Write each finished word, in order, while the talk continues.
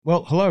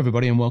Well, hello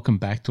everybody and welcome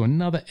back to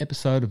another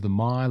episode of the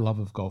My Love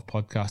of Golf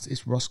podcast.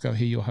 It's Roscoe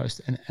here, your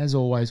host, and as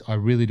always, I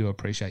really do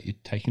appreciate you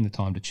taking the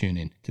time to tune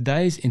in.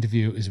 Today's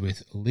interview is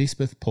with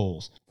LIESBETH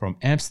PAUWELS from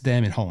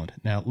Amsterdam in Holland.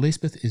 Now,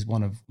 LIESBETH is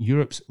one of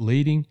Europe's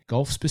leading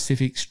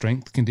golf-specific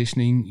strength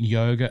conditioning,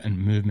 yoga, and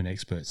movement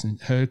experts, and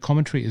her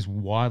commentary is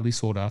widely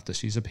sought after.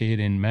 She's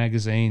appeared in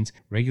magazines,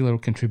 regular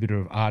contributor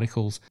of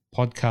articles,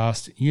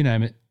 podcasts, you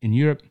name it. In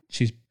Europe,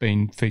 she's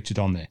been featured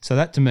on there. So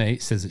that to me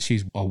says that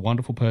she's a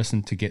wonderful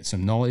person to get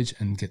some knowledge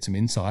and get some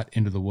insight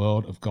into the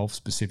world of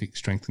golf-specific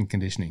strength and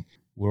conditioning.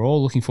 We're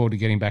all looking forward to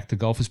getting back to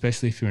golf,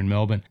 especially if you're in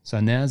Melbourne. So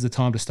now's the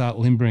time to start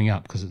limbering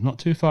up because it's not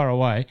too far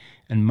away,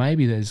 and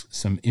maybe there's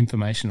some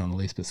information on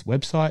LIESBETH's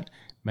website,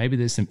 maybe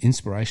there's some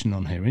inspiration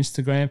on her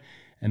Instagram,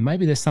 and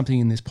maybe there's something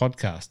in this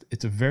podcast.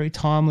 It's a very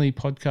timely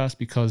podcast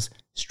because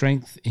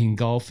strength in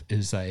golf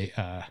is a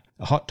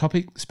hot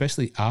topic,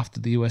 especially after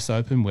the US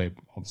Open, where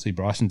obviously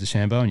Bryson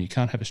DeChambeau, and you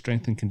can't have a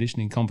strength and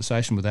conditioning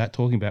conversation without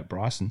talking about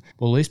Bryson.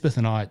 Well, LIESBETH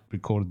and I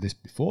recorded this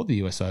before the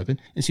US Open,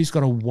 and she's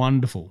got a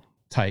wonderful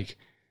take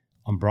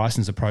on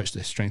Bryson's approach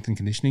to strength and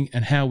conditioning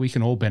and how we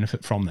can all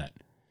benefit from that.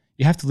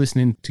 You have to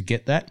listen in to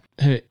get that.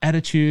 Her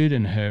attitude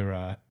and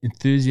her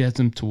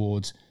enthusiasm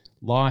towards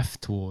life,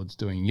 towards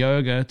doing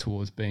yoga,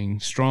 towards being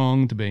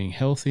strong, to being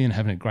healthy and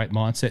having a great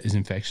mindset is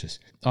infectious.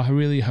 I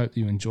really hope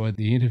you enjoyed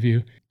the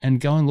interview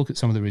and go and look at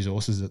some of the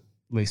resources that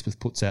LIESBETH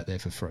puts out there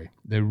for free.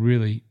 They're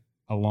really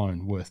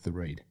alone worth the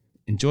read.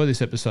 Enjoy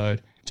this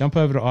episode. Jump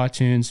over to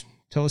iTunes,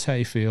 tell us how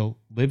you feel,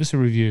 leave us a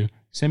review,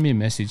 send me a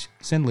message,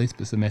 send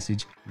LIESBETH a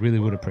message. Really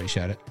would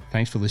appreciate it.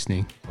 Thanks for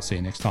listening. I'll see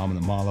you next time on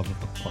the My Love of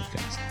Golf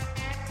podcast.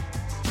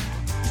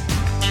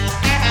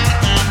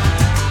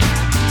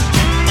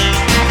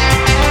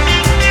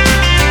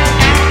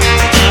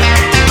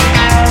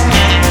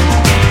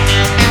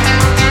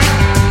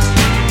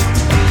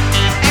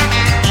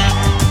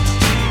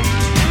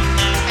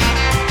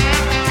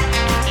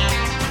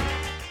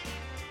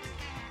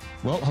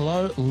 Well,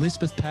 hello,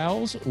 LIESBETH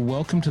PAUWELS.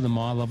 Welcome to the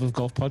My Love of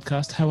Golf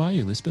podcast. How are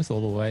you, LIESBETH, all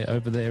the way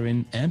over there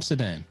in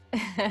Amsterdam?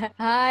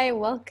 Hi,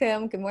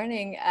 welcome. Good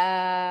morning.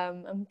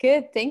 I'm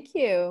good. Thank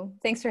you.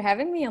 Thanks for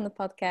having me on the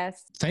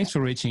podcast. Thanks for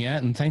reaching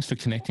out and thanks for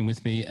connecting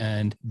with me.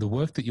 And the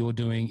work that you're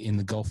doing in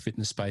the golf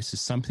fitness space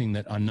is something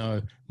that I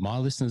know my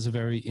listeners are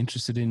very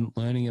interested in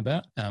learning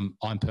about.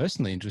 I'm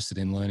personally interested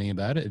in learning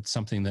about it. It's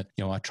something that,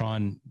 I try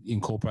and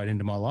incorporate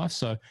into my life.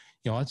 So,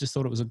 I just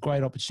thought it was a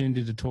great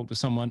opportunity to talk to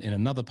someone in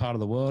another part of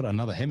the world,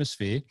 another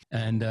hemisphere.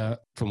 And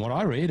from what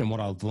I read and what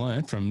I've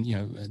learned from,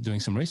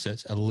 doing some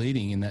research, are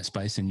leading in that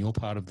space in your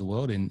part of the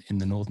world, in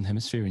the Northern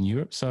Hemisphere in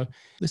Europe. So,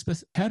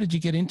 LIESBETH, how did you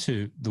get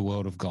into the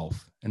world of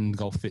golf and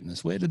golf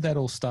fitness? Where did that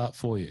all start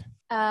for you?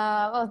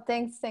 Well,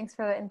 thanks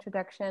for the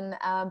introduction.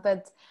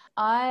 But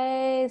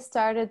I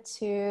started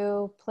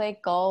to play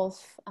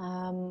golf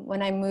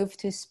when I moved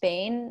to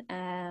Spain.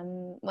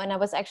 When I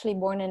was actually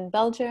born in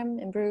Belgium,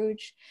 in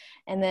Bruges,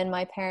 and then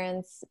my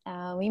parents,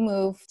 we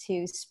moved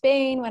to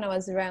Spain when I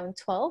was around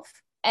 12.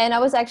 And I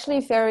was actually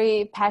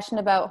very passionate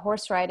about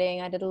horse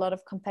riding. I did a lot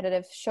of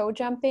competitive show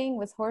jumping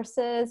with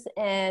horses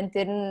and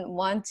didn't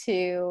want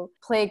to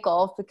play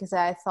golf because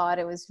I thought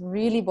it was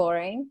really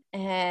boring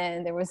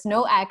and there was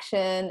no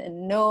action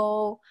and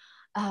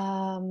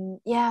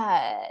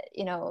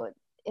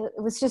it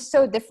was just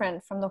so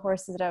different from the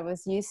horses that I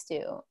was used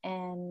to.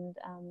 And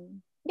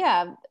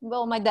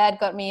my dad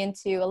got me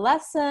into a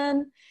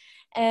lesson,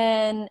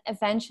 and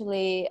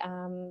eventually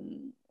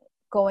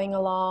going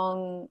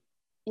along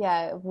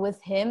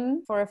with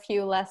him for a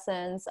few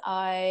lessons,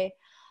 I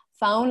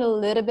found a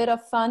little bit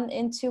of fun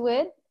into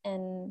it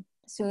and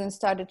soon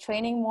started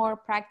training more,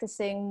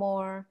 practicing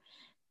more.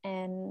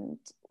 And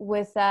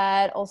with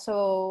that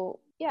also,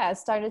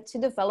 started to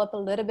develop a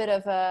little bit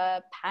of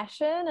a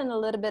passion and a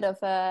little bit of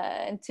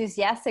a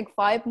enthusiastic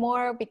vibe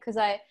more, because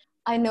I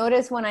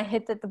noticed when I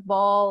hit the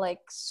ball like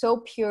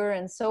so pure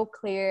and so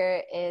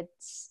clear, it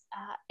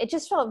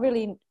just felt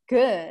really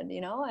good,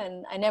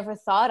 and I never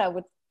thought I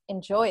would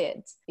enjoy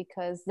it,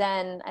 because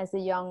then as a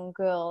young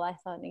girl I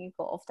thought,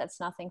 golf, that's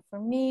nothing for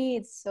me,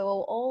 it's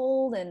so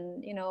old,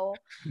 and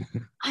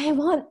I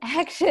want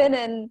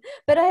action.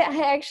 But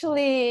I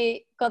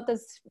actually got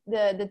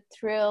the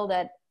thrill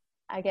that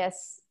I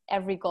guess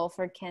every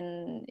golfer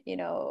can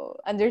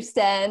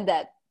understand,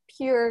 that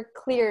pure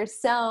clear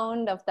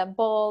sound of that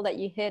ball that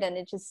you hit, and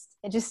it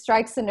just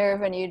strikes the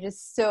nerve, and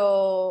it's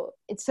so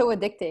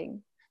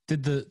addicting.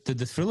 Did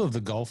the thrill of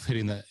the golf,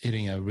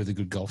 hitting a really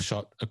good golf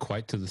shot,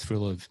 equate to the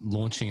thrill of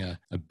launching a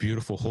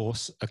beautiful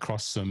horse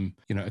across some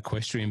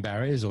equestrian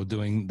barriers, or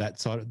doing that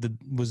side?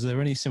 Was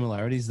there any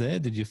similarities there?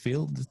 Did you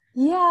feel?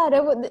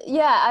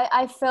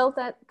 I felt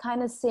that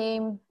kind of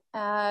same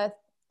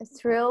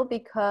thrill,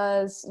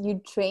 because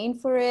you train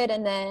for it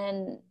and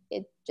then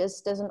it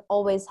just doesn't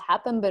always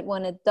happen. But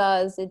when it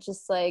does, it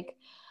just like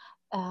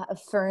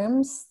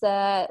affirms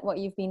that what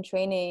you've been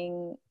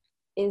training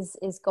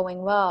is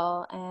going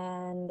well.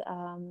 And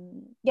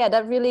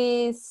that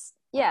really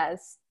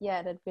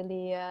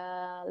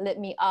lit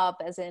me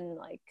up, as in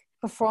like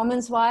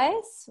performance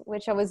wise,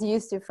 which I was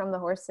used to from the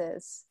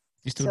horses.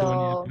 You still do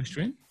any So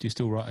equestrian? Do you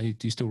still ride?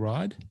 Do you still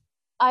ride?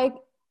 I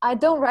I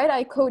don't ride.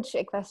 I coach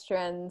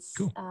equestrians.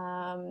 Cool.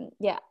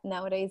 Yeah,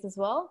 nowadays as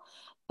well.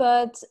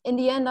 But in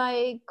the end,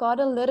 I got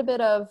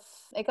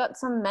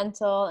some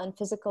mental and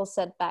physical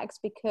setbacks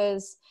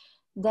because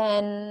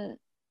then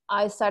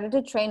I started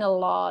to train a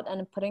lot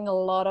and putting a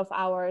lot of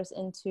hours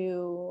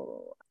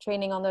into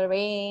training on the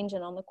range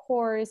and on the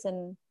course.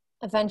 And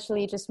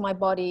eventually, just my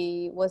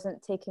body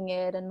wasn't taking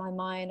it, and my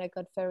mind, I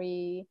got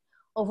very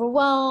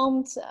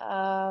overwhelmed.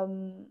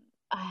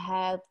 I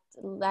had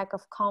lack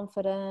of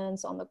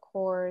confidence on the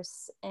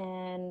course,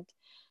 and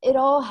it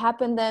all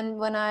happened then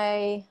when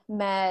I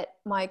met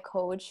my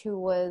coach, who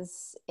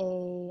was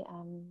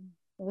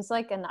it was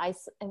like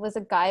it was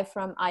a guy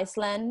from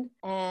Iceland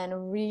and a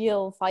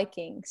real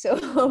Viking.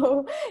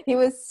 So he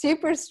was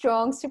super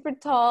strong, super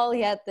tall.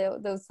 He had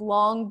those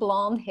long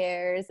blonde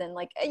hairs and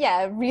like,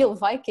 yeah, a real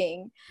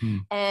Viking. Hmm.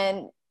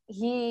 And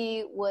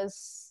he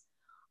was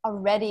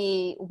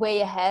already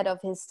way ahead of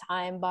his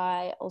time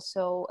by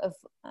also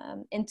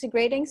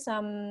integrating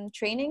some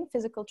training,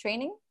 physical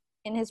training,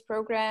 in his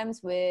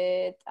programs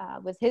with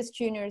his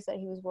juniors that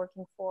he was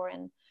working for.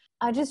 And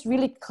I just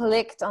really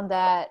clicked on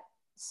that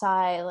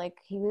side. Like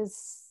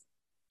he's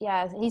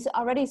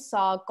already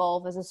saw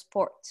golf as a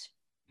sport.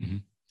 Mm-hmm.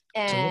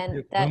 So And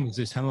when that, was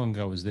this? How long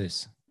ago was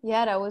this?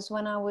 yeah, that was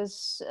when I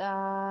was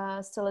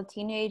still a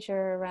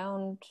teenager,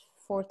 around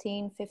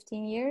 14,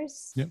 15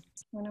 years. Yep.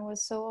 When I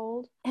was so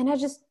old. And that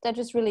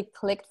just really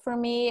clicked for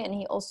me. And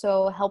he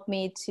also helped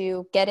me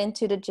to get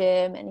into the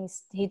gym. And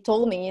he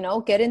told me,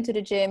 get into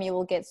the gym, you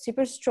will get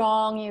super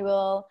strong. You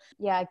will,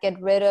 yeah,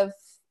 get rid of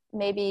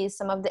maybe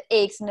some of the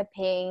aches and the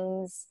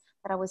pains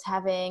that I was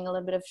having. A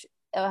little bit of,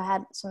 I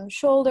had some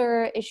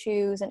shoulder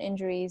issues and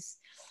injuries.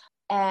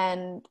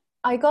 And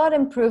I got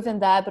improved in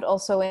that, but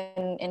also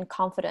in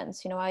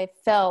confidence. I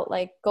felt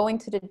like going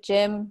to the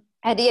gym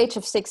at the age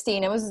of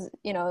 16. It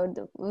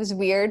was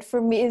weird for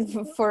me,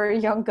 for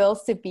young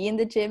girls to be in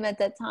the gym at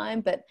that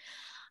time, but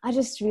I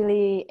just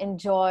really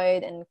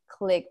enjoyed and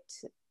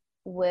clicked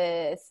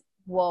with,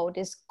 whoa,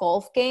 this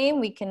golf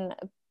game,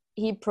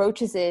 he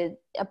approaches it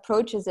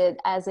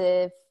as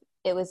if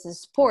it was a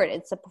sport,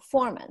 it's a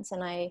performance.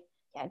 And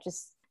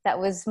that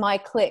was my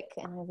click,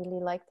 and I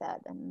really liked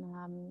that.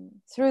 And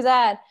through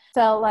that,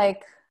 felt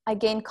like I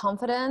gained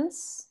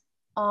confidence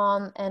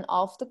on and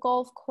off the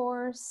golf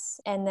course.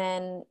 And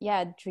then,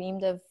 yeah,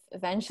 dreamed of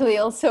eventually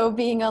also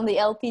being on the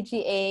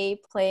LPGA,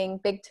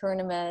 playing big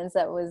tournaments.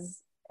 That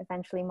was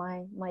eventually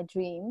my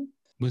dream.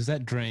 Was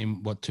that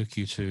dream what took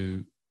you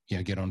to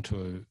get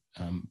onto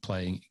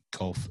playing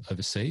golf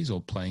overseas,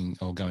 or going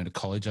to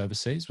college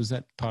overseas? Was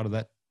that part of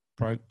that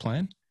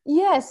plan?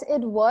 Yes,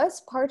 it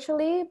was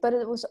partially, but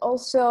it was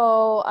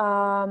also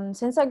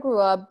since I grew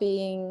up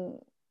being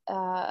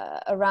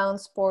around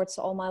sports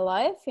all my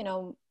life,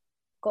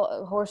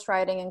 horse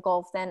riding and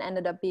golf then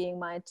ended up being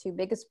my two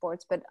biggest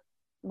sports. But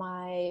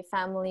my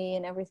family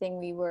and everything,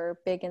 we were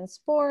big in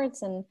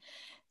sports, and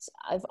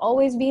I've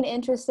always been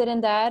interested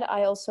in that.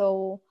 I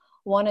also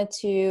wanted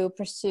to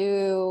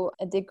pursue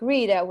a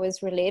degree that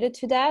was related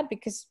to that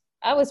because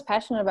I was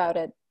passionate about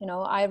it.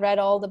 I read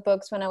all the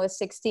books when I was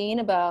 16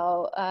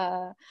 about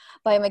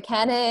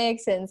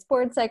biomechanics and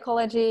sports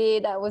psychology.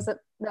 That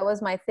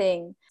was my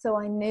thing. So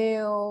I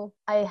knew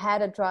I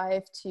had a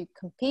drive to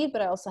compete,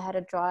 but I also had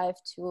a drive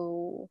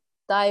to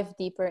dive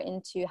deeper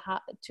into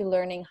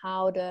learning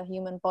how the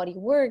human body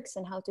works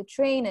and how to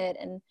train it,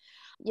 and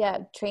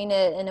train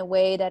it in a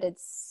way that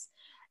it's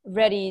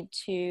ready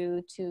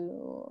to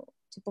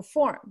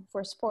perform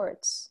for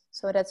sports.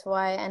 So that's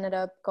why I ended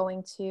up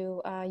going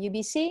to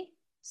UBC,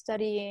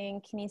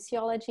 studying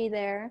kinesiology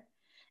there.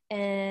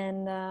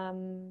 And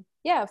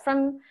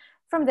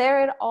from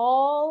there, it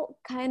all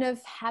kind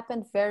of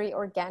happened very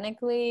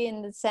organically,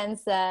 in the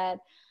sense that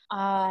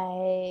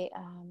I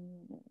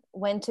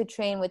went to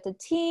train with the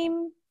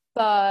team,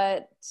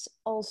 but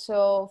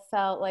also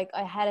felt like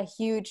I had a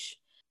huge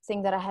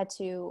thing that I had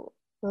to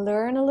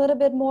learn a little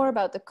bit more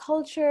about the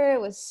culture.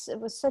 It was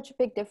such a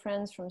big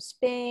difference from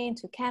Spain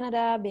to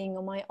Canada, being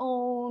on my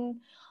own,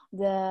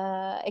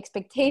 the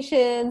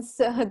expectations,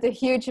 the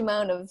huge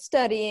amount of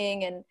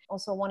studying, and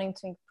also wanting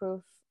to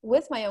improve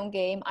with my own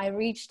game. I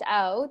reached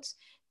out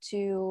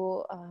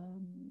to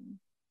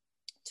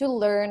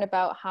learn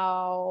about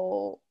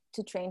how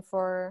to train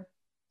for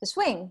the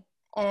swing.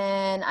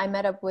 And I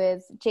met up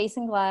with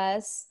Jason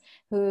Glass,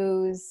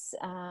 who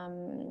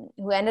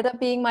ended up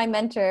being my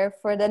mentor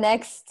for the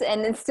next,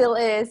 and it still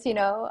is,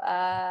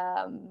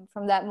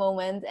 from that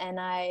moment. And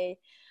I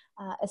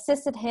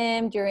assisted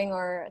him during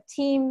our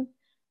team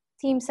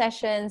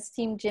sessions,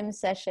 team gym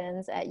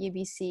sessions at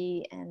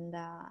UBC. And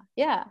I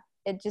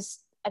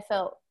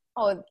felt,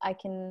 I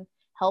can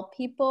help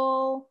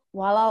people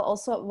while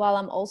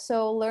I'm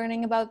also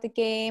learning about the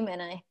game,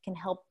 and I can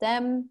help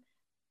them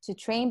to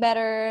train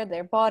better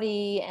their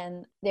body.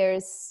 And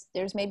there's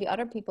maybe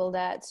other people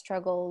that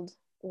struggled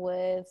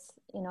with,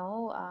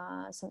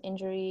 some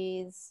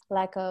injuries,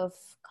 lack of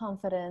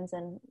confidence,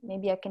 and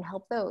maybe I can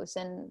help those.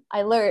 And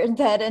I learned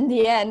that in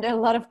the end, a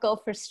lot of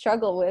golfers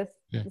struggle with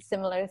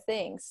similar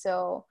things.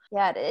 So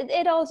yeah,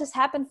 it all just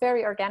happened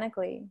very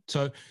organically.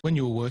 So when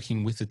you were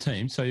working with the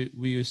team, so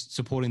were you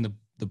supporting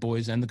the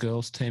boys and the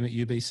girls team at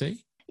UBC?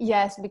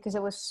 Yes, because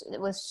it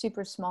was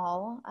super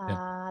small,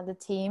 the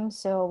team.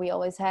 So we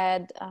always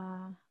had,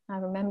 I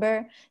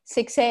remember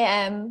 6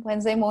 a.m.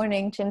 Wednesday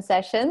morning gym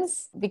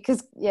sessions,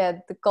 because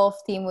the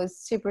golf team was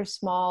super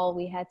small.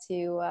 We had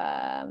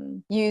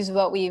to use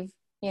what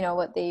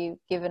they've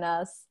given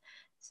us.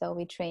 So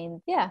we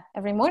trained,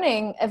 every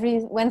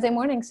Wednesday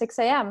morning, 6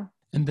 a.m.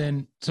 And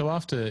then, so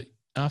after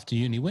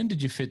uni, when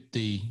did you fit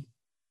did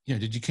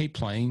you keep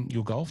playing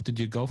your golf? Did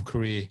your golf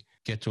career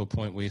get to a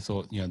point where you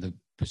thought,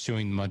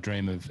 pursuing my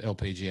dream of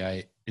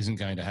LPGA isn't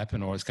going to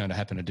happen, or it's going to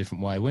happen a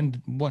different way?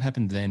 What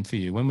happened then for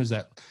you? When was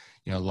that,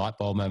 light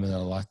bulb moment that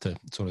I like to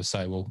sort of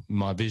say, well,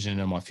 my vision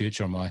and my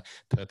future and my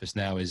purpose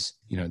now is,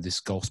 this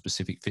golf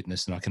specific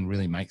fitness, and I can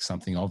really make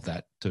something of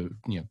that to,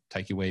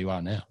 take you where you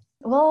are now?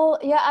 Well,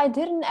 I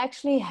didn't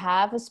actually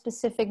have a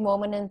specific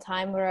moment in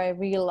time where I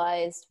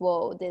realized,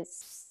 whoa,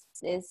 this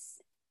is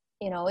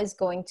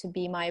going to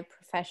be my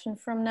profession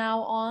from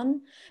now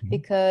on,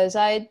 because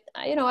I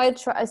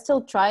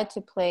still tried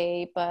to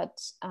play,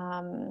 but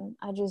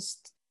I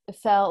just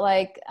felt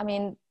like,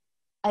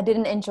 I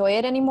didn't enjoy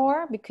it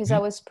anymore, because I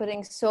was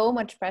putting so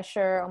much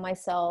pressure on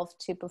myself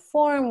to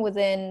perform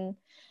within,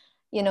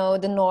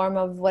 the norm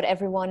of what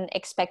everyone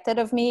expected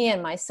of me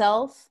and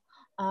myself.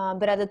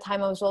 But at the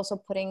time I was also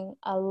putting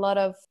a lot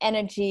of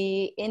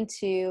energy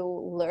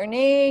into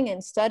learning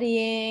and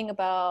studying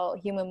about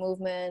human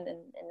movement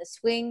and the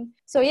swing.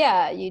 So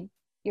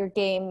your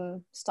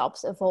game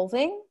stops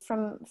evolving.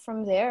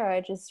 From there,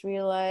 I just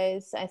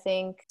realized, I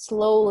think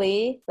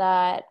slowly,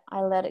 that I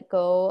let it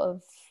go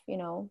of,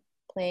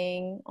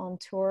 playing on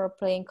tour,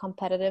 playing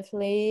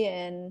competitively,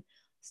 and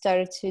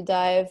started to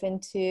dive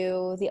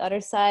into the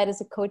other side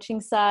as a coaching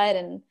side.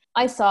 And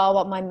I saw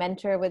what my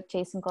mentor with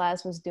Jason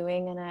Glass was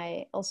doing, and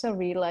I also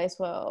realized,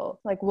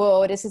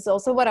 whoa, this is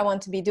also what I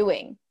want to be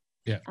doing.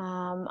 Yeah.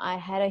 I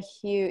had a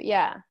huge,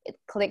 it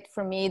clicked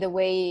for me, the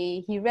way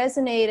he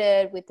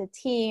resonated with the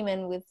team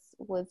and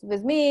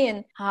with me,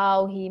 and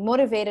how he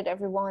motivated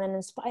everyone and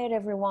inspired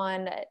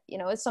everyone.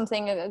 It's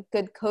something a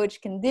good coach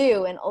can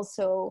do, and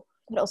also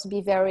could also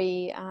be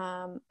very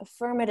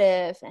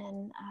affirmative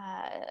and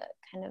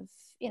kind of,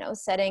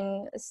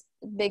 setting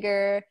a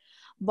bigger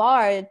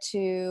bar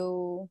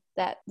to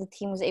that the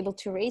team was able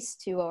to race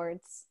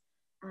towards.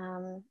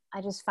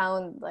 I just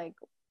found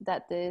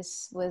that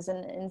this was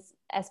an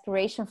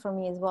aspiration for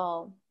me as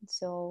well.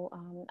 So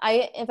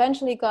I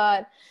eventually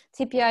got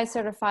TPI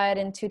certified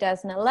in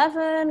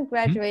 2011,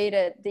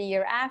 graduated the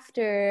year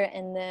after,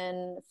 and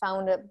then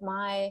founded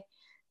my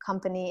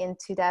company in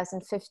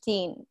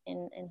 2015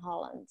 in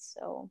Holland.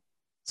 So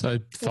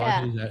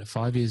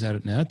 5 years at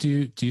it now.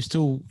 Do you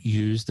still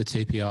use the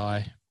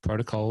TPI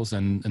protocols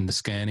and the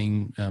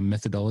scanning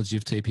methodology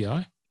of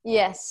TPI?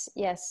 Yes.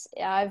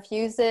 I've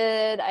used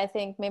it, I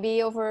think,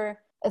 maybe over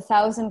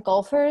 1,000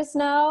 golfers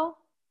now,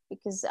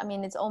 because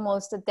it's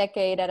almost a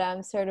decade that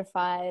I'm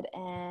certified,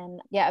 and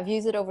I've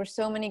used it over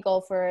so many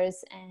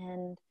golfers,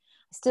 and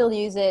I still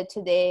use it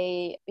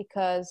today,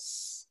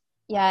 because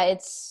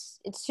it's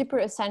super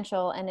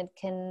essential, and it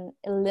can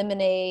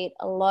eliminate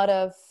a lot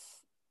of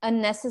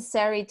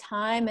unnecessary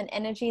time and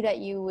energy that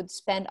you would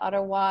spend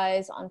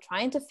otherwise on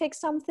trying to fix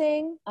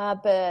something,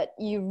 but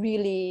you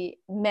really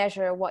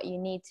measure what you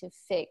need to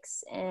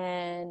fix,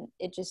 and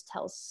it just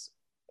tells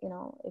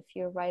if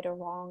you're right or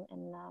wrong.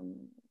 And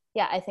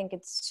I think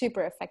it's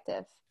super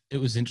effective. It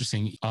was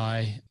interesting.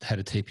 I had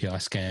a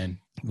TPI scan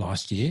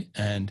last year,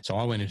 and so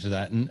I went into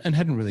that and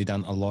hadn't really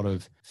done a lot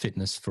of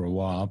fitness for a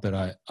while,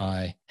 but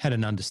I had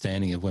an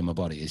understanding of where my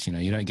body is.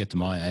 You don't get to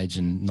my age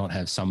and not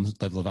have some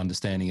level of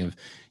understanding of,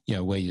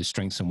 where your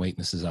strengths and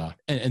weaknesses are,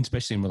 and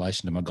especially in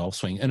relation to my golf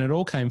swing. And it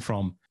all came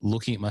from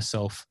looking at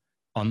myself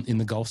in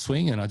the golf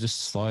swing, and I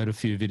just slowed a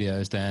few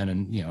videos down,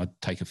 and,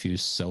 I'd take a few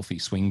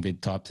selfie swing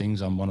vid type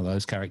things. I'm one of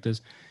those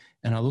characters.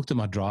 And I looked at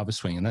my driver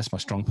swing, and that's my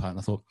strong part. And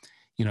I thought,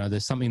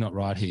 there's something not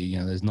right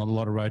here. There's not a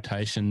lot of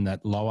rotation.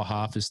 That lower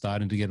half is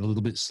starting to get a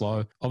little bit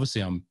slow.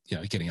 Obviously, I'm,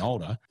 getting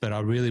older, but I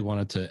really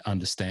wanted to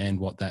understand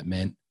what that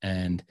meant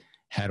and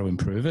how to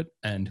improve it.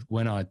 And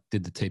when I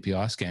did the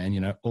TPI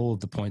scan, all of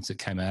the points that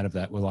came out of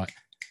that were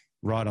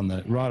right on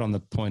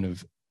the point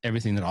of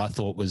everything that I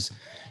thought was,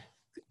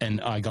 and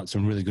I got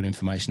some really good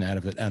information out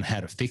of it and how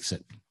to fix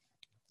it.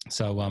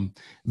 So,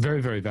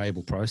 very, very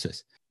valuable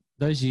process.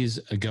 Those years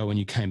ago, when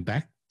you came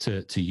back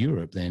to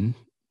Europe, then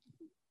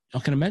I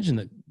can imagine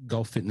that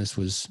golf fitness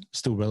was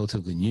still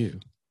relatively new.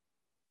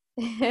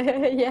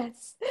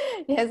 Yes,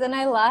 and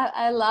I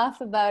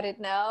laugh about it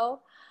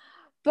now,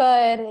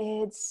 but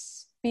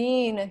it's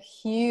been a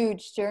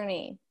huge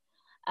journey,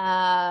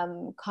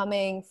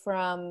 coming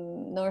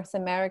from North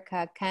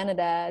America,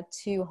 Canada,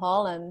 to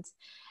Holland,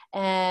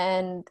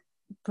 and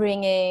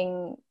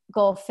bringing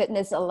golf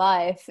fitness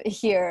alive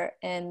here.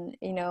 And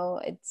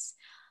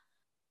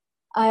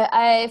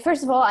I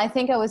first of all, I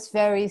think I was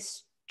very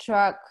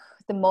struck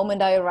the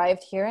moment I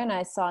arrived here and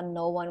I saw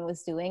no one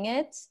was doing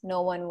it.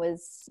 No one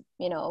was,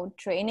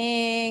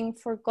 training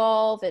for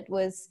golf. It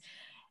was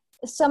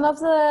some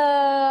of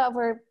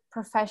our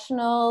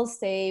professionals,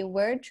 they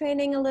were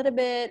training a little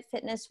bit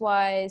fitness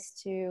wise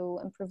to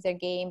improve their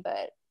game,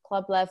 but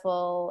club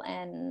level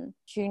and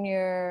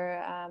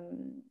junior,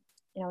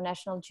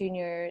 national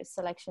junior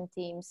selection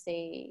teams,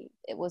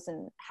 it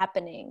wasn't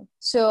happening.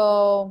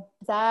 So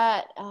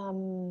that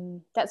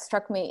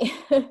struck me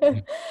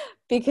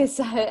because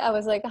I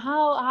was like,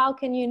 how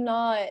can you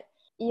not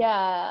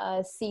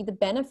see the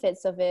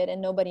benefits of it,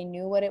 and nobody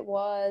knew what it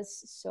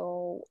was.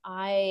 So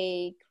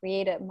I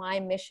created my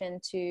mission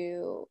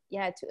to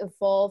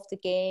evolve the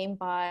game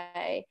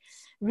by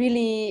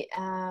really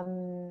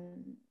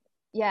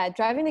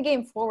driving the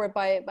game forward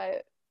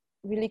by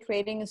really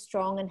creating a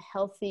strong and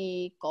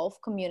healthy golf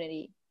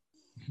community.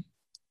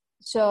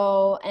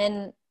 So,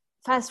 and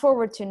fast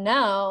forward to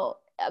now,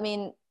 I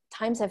mean,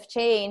 times have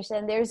changed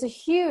and there's a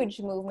huge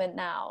movement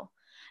now.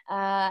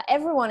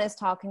 Everyone is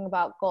talking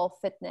about golf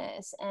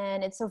fitness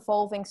and it's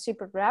evolving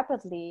super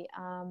rapidly.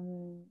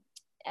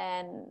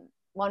 And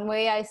one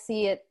way I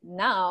see it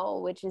now,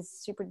 which is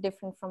super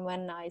different from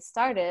when I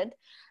started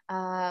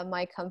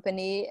my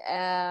company,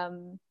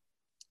 and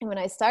when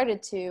I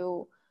started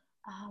to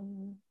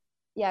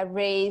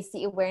raise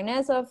the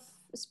awareness of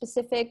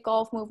specific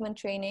golf movement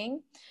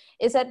training,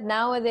 is that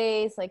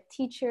nowadays, like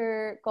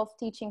golf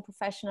teaching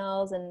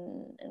professionals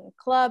and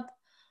club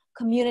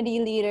community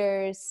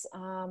leaders,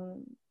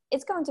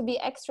 it's going to be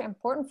extra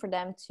important for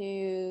them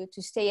to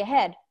stay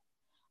ahead.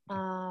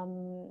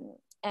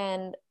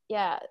 And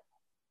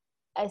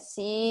I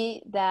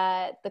see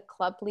that the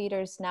club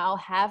leaders now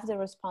have the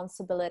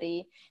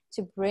responsibility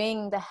to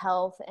bring the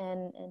health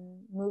and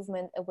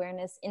movement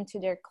awareness into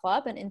their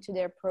club and into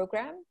their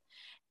program.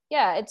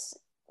 Yeah, it's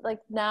like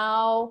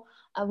now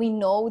we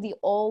know the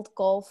old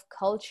golf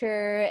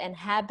culture and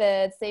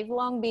habits, they've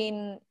long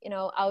been,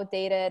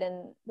 outdated,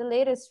 and the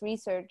latest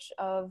research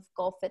of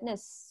golf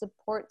fitness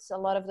supports a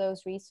lot of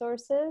those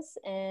resources.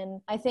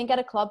 And I think at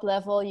a club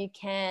level, you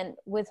can't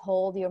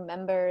withhold your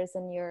members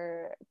and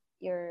your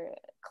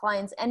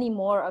clients any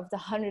more of the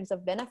hundreds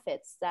of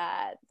benefits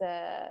that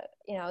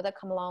that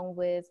come along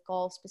with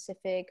golf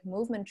specific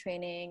movement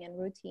training and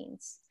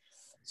routines.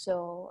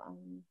 So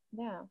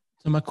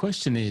So my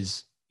question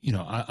is,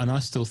 I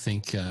still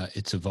think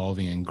it's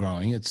evolving and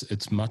growing.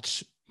 It's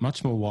much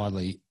more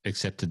widely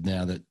accepted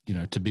now that,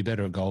 to be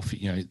better at golf,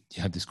 you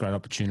have this great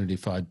opportunity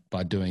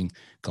by doing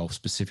golf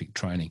specific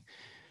training.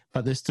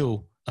 But there's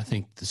still, I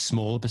think, the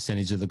smaller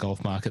percentage of the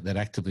golf market that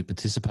actively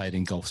participate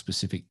in golf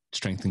specific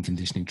strength and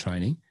conditioning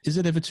training. Is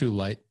it ever too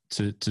late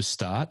to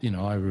start?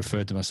 I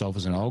referred to myself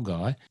as an old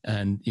guy,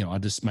 and, I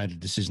just made a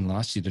decision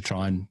last year to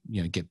try and,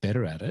 get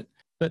better at it.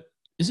 But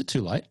is it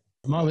too late?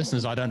 My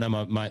listeners, I don't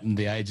know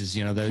the ages,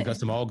 they've got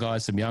some old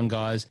guys, some young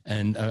guys,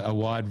 and a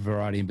wide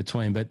variety in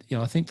between. But,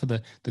 I think for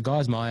the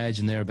guys my age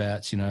and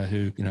thereabouts,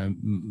 who,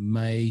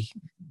 may,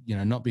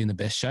 not be in the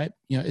best shape,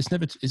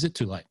 is it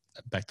too late?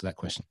 Back to that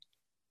question.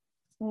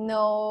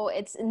 No,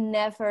 it's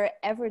never,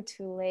 ever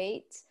too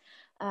late.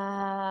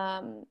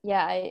 I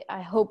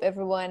hope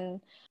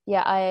everyone,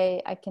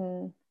 I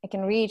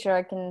can reach, or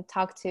I can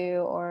talk to,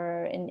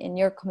 or in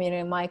your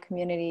community, my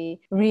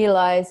community,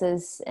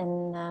 realizes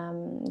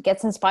and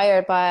gets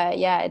inspired by,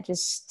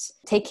 just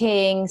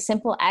taking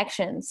simple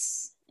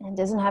actions. It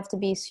doesn't have to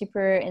be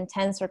super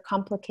intense or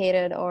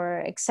complicated or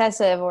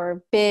excessive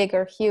or big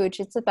or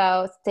huge. It's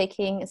about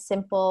taking a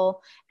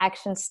simple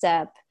action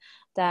step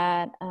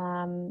that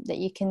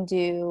you can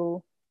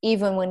do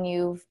even when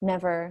you've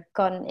never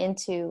gotten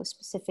into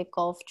specific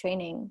golf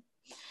training.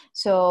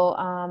 So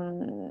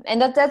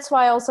and that's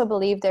why I also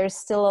believe there's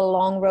still a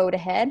long road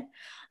ahead.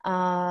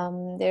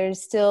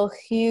 There's still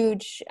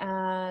huge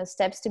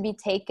steps to be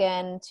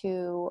taken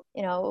to,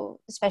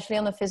 especially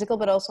on the physical,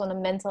 but also on the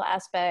mental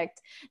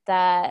aspect,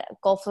 that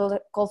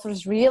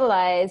golfers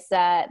realize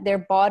that their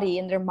body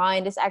and their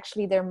mind is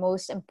actually their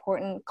most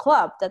important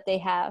club that they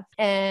have.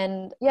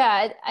 And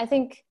I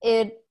think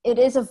it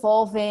is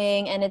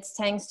evolving, and it's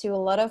thanks to a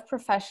lot of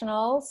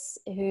professionals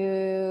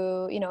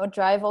who,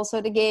 drive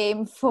also the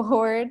game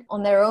forward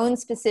on their own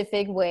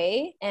specific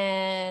way,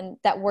 and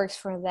that works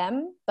for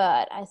them.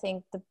 But I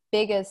think the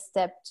biggest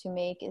step to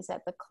make is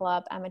at the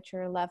club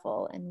amateur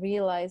level, and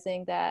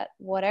realizing that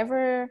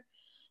whatever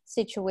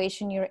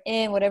situation you're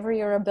in, whatever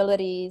your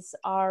abilities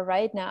are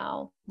right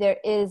now, there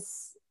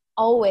is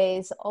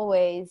always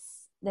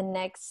the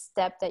next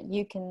step that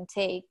you can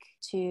take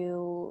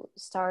to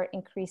start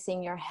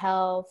increasing your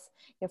health,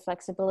 your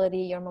flexibility,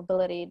 your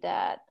mobility,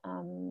 that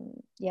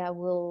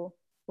will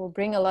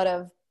bring a lot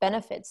of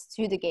benefits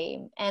to the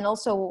game, and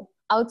also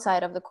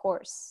outside of the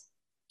course.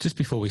 Just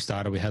before we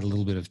started, we had a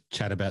little bit of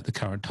chat about the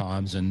current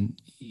times and,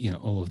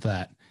 all of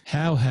that.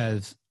 How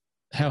has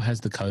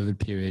the COVID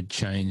period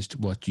changed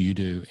what you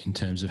do in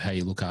terms of how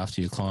you look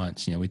after your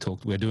clients?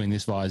 We're doing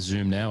this via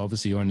Zoom now.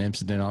 Obviously, you're in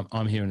Amsterdam.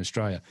 I'm here in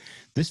Australia.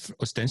 This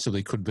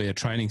ostensibly could be a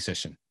training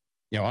session.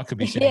 I could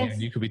be sitting here Yes.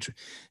 and you could be.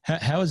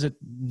 How is it,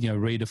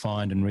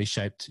 redefined and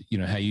reshaped,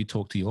 how you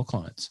talk to your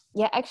clients?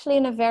 Yeah, actually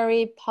in a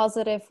very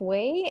positive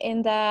way,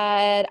 in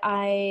that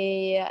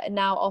I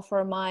now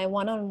offer my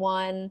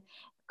one-on-one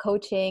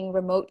coaching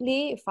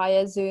remotely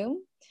via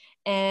Zoom.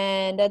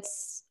 And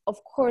that's,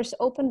 of course,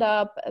 opened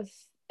up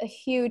a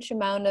huge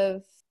amount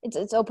of,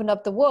 it's opened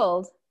up the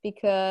world,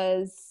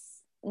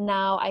 because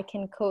now I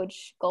can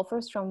coach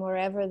golfers from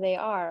wherever they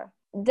are.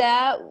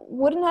 That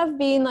wouldn't have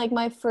been like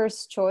my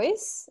first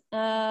choice.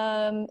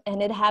 And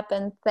it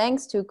happened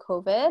thanks to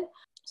COVID.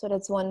 So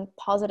that's one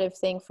positive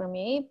thing for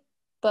me.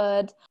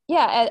 But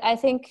yeah, I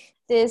think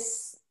the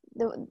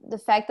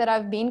fact that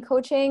I've been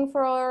coaching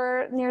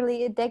for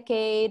nearly a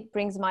decade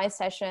brings my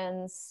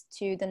sessions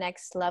to the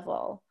next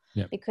level.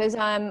 Yep. Because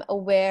I'm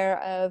aware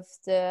of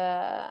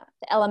the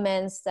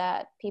elements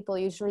that people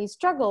usually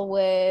struggle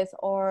with,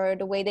 or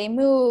the way they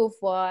move,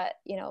 what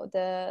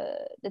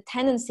the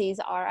tendencies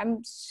are.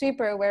 I'm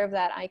super aware of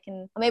that.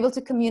 I'm able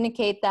to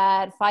communicate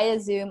that via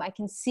Zoom. I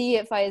can see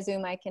it via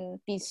Zoom. I can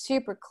be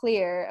super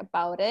clear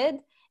about it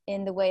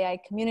in the way I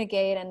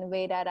communicate and the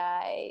way that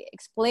I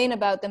explain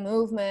about the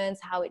movements,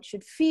 how it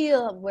should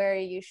feel, where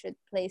you should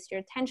place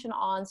your attention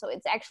on. So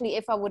it's actually,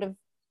 if I would have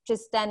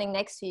just standing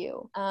next to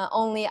you,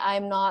 only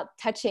I'm not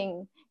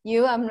touching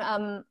you,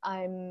 I'm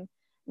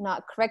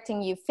not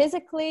correcting you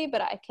physically,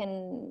 but I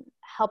can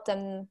help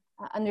them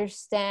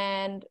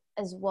understand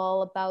as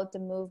well about the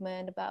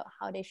movement, about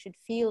how they should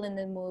feel in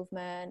the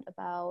movement,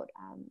 about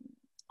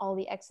all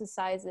the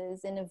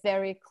exercises in a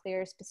very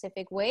clear,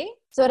 specific way.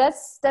 So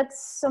that's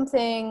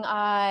something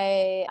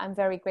I'm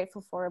very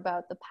grateful for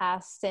about the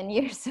past 10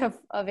 years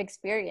of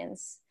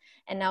experience,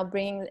 and now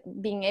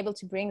being able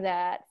to bring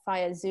that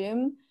via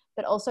Zoom,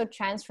 but also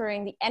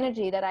transferring the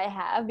energy that I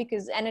have,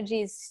 because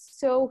energy is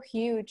so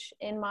huge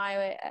in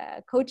my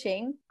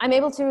coaching. I'm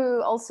able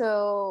to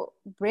also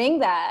bring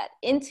that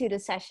into the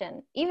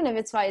session, even if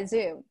it's via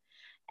Zoom.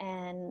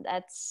 And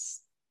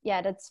that's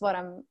what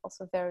I'm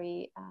also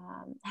very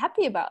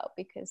happy about,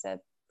 because that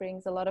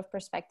brings a lot of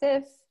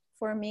perspective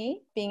for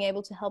me, being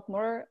able to help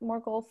more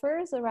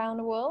golfers around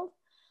the world.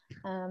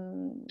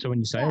 So when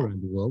you say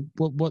around the world,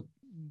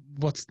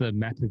 what's the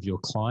map of your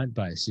client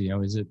base?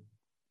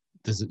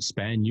 Does it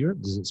span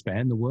Europe? Does it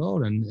span the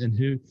world? And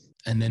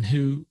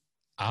who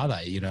are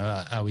they?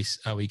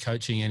 Are we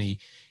coaching any,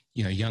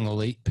 young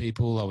elite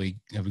people? Have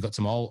we got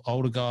some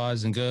older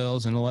guys and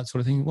girls and all that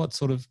sort of thing? What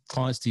sort of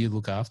clients do you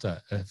look after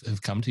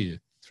have come to you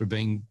through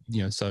being,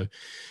 so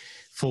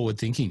forward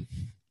thinking?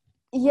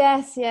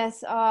 Yes.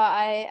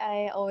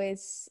 I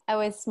always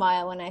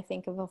smile when I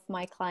think of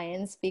my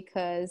clients,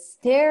 because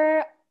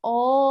they're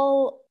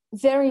all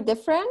very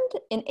different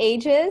in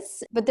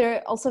ages, but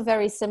they're also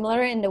very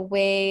similar in the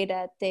way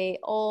that they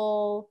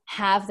all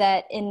have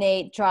that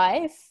innate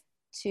drive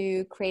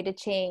to create a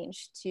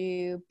change,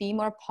 to be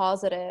more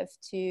positive,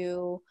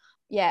 to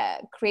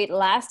create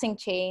lasting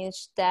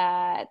change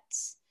that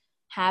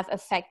have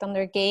effect on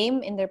their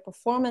game, in their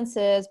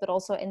performances, but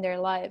also in their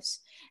lives.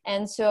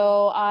 And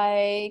so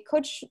I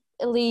coach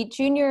elite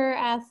junior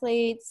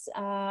athletes,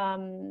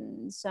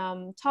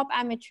 some top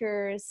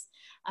amateurs,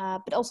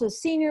 but also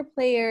senior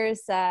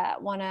players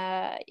that want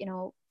to,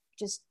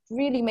 just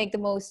really make the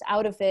most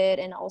out of it,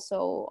 and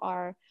also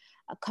are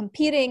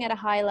competing at a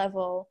high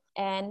level.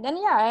 And then,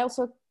 I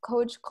also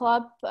coach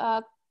club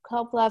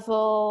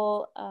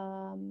level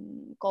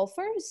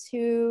golfers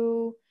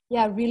who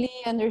really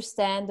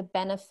understand the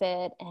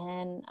benefit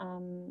and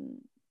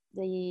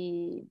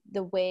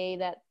the way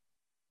that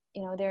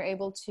they're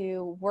able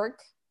to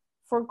work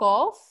for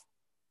golf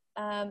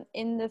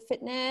in the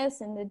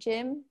fitness, in the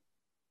gym,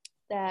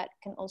 that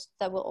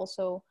will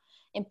also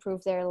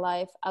improve their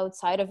life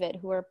outside of it,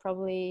 who are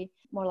probably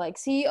more like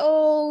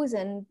CEOs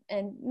and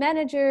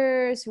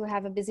managers who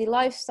have a busy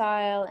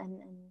lifestyle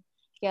and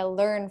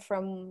learn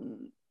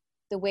from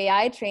the way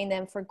I train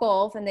them for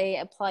golf, and they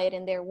apply it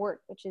in their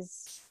work, which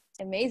is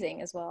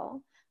amazing as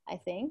well, I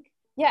think.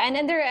 And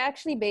then they're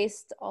actually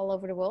based all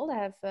over the world. I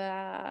have,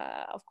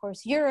 of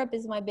course, Europe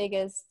is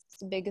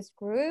the biggest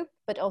group,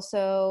 but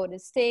also the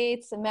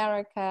States,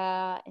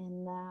 America,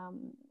 and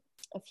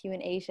a few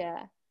in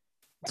Asia.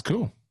 That's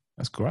cool.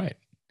 That's great.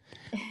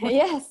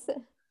 Yes.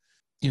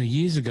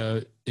 Years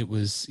ago, it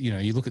was,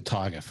 you look at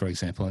Tiger, for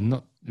example,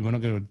 and we're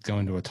not going to go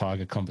into a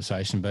Tiger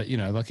conversation, but,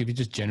 like if you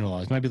just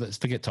generalize, maybe let's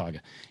forget Tiger.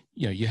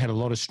 You had a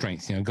lot of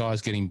strength,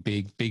 guys getting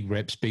big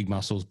reps, big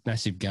muscles,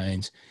 massive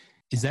gains.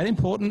 Is that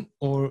important,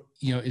 or,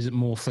 is it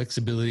more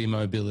flexibility and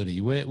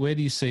mobility? Where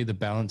do you see the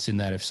balance in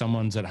that? If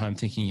someone's at home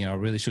thinking, I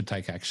really should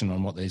take action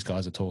on what these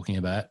guys are talking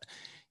about,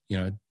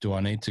 do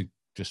I need to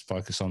just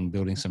focus on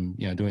building some,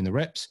 doing the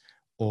reps,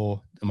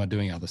 or am I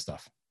doing other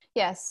stuff?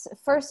 Yes.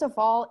 First of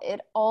all,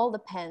 it all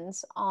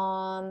depends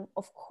on,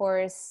 of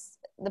course,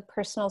 the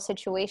personal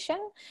situation,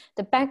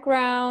 the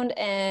background,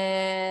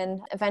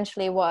 and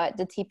eventually what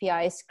the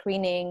TPI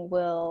screening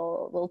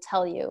will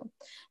tell you.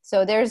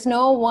 So there's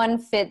no one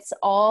fits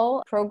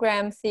all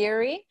program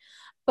theory,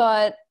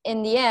 but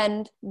in the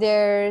end,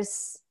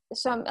 there's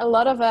a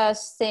lot of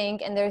us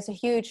think, and there's a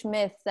huge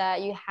myth,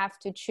 that you have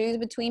to choose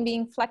between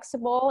being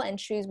flexible and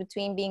choose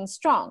between being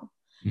strong.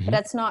 But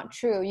that's not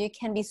true. You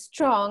can be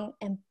strong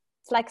and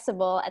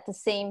flexible at the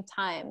same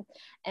time.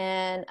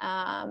 And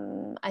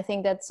I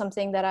think that's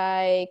something that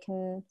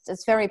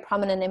it's very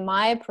prominent in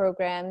my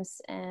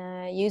programs,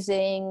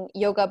 using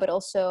yoga, but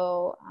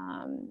also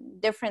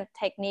different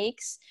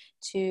techniques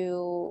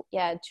to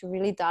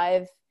really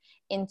dive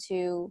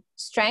into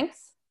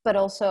strength, but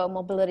also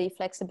mobility,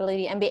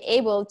 flexibility, and be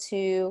able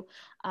to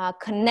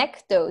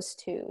connect those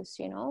two,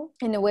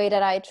 in the way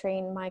that I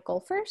train my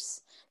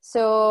golfers.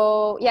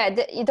 So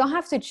you don't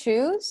have to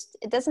choose.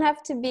 It doesn't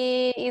have to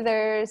be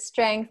either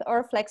strength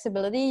or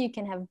flexibility. You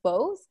can have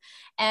both.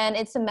 And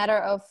it's a matter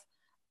of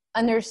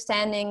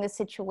understanding the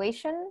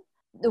situation,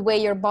 the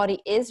way your body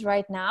is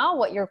right now,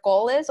 what your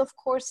goal is, of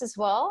course, as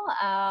well.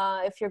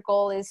 If your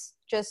goal is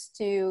just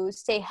to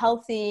stay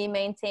healthy,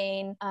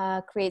 maintain,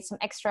 create some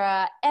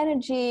extra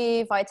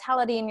energy,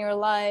 vitality in your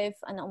life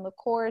and on the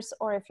course,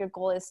 or if your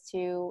goal is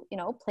to,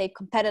 play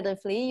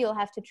competitively, you'll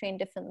have to train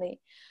differently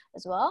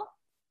as well.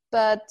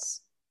 But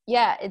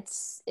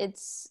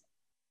it's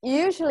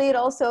usually it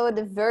also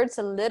diverts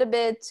a little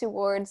bit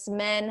towards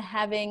men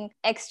having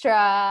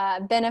extra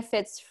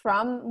benefits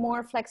from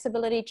more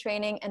flexibility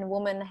training and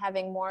women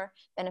having more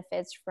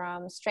benefits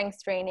from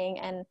strength training.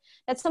 And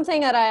that's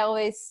something that I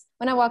always,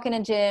 when I walk in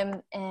a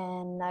gym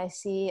and I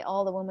see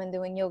all the women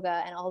doing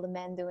yoga and all the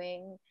men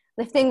doing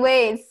lifting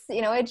weights,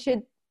 it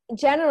should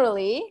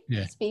generally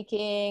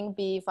speaking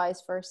be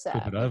vice versa.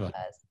 Flip it over.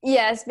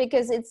 Yes,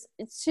 because it's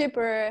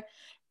super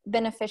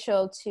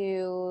beneficial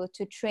to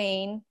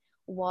train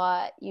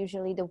what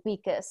usually the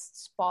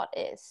weakest spot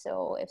is.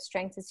 So if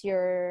strength is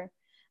your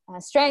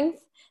strength,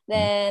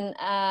 then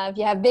if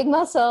you have big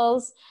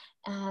muscles,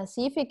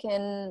 see if you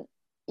can,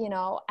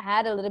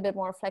 add a little bit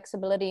more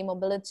flexibility,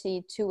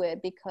 mobility to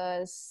it,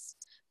 because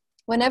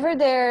whenever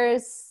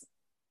there's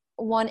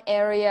one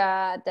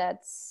area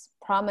that's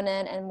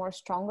prominent and more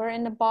stronger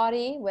in the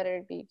body, whether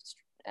it be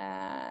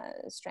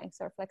strength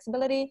or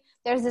flexibility,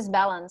 there's this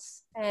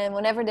balance. And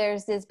whenever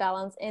there's this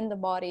balance in the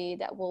body,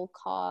 that will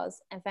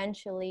cause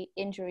eventually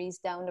injuries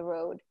down the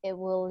road. It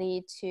will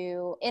lead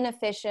to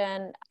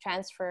inefficient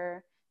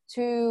transfer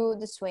to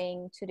the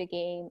swing, to the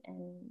game,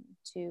 and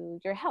to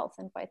your health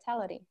and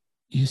vitality.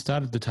 You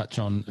started to touch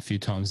on a few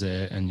times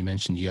there, and you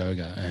mentioned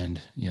yoga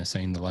and,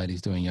 seeing the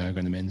ladies doing yoga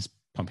and the men's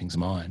pumping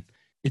some iron.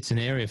 It's an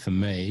area for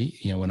me,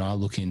 when I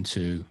look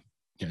into,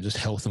 just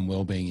health and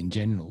well-being in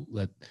general,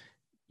 that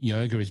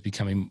yoga is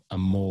becoming a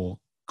more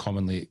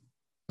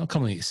not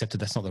commonly accepted,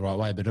 that's not the right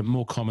way, but a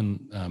more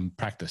common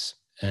practice.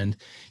 And,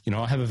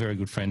 I have a very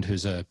good friend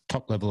who's a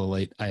top-level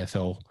elite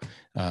AFL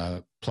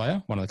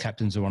player, one of the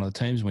captains of one of the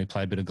teams, and we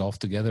played a bit of golf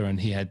together, and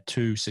he had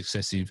 2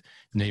 successive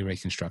knee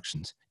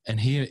reconstructions. And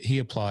he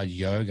applied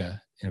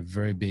yoga in a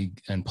very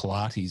big, and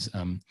Pilates is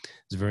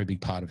a very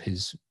big part of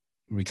his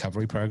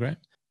recovery program.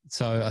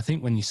 So I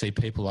think when you see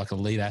people like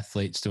elite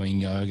athletes doing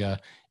yoga,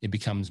 it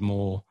becomes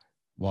more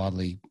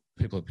widely,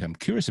 people become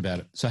curious about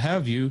it. So how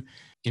have you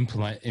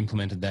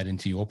implemented that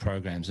into your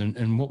programs,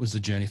 and what was the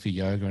journey for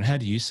yoga, and how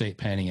do you see it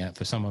panning out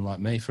for someone like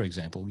me, for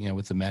example,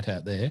 with the mat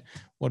out there?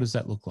 What does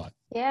that look like?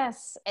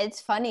 Yes, it's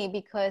funny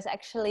because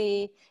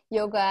actually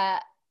yoga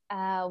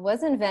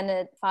was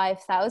invented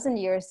 5,000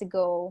 years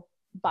ago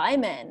by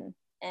men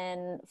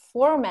and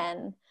for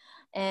men,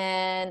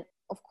 and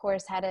of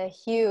course had a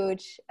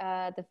huge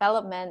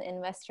development in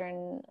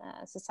Western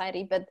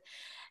society. But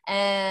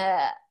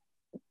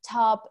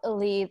top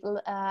elite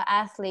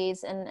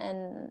athletes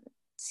and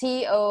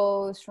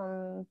CEOs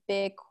from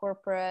big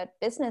corporate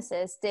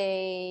businesses,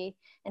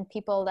 and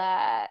people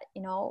that,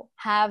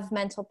 have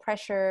mental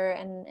pressure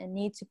and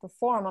need to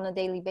perform on a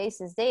daily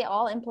basis, they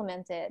all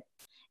implement it.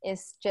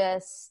 It's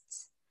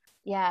just,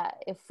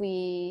 if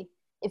we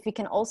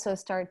can also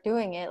start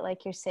doing it,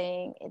 like you're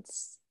saying,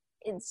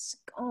 it's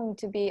going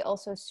to be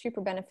also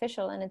super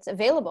beneficial, and it's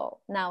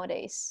available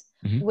nowadays,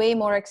 way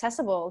more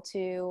accessible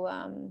to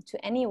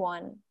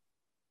anyone,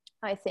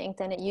 I think,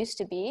 than it used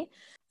to be.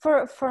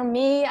 For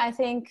me, I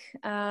think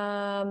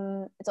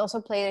it's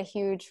also played a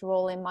huge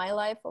role in my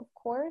life, of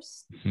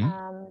course,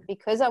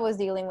 because I was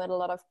dealing with a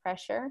lot of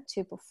pressure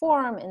to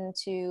perform and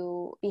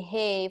to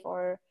behave,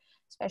 or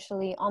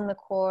especially on the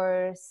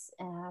course,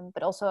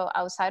 but also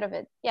outside of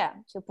it,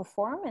 to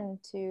perform and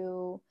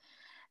to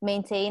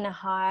maintain a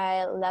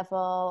high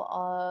level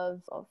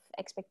of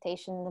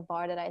expectation, the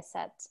bar that I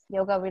set.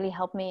 Yoga really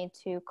helped me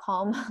to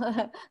calm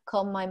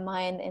my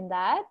mind in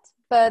that.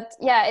 But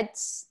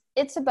it's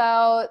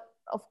about,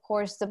 of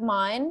course, the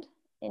mind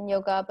in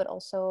yoga, but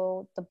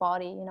also the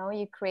body.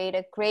 You create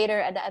a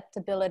greater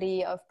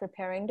adaptability of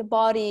preparing the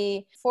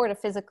body for the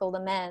physical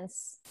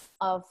demands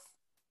of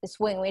the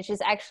swing, which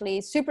is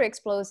actually super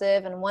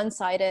explosive and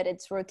one-sided.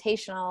 It's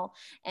rotational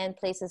and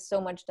places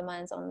so much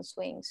demands on the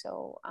swing.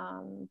 So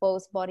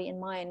both body and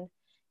mind,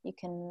 you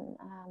can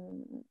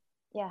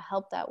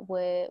help that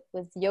with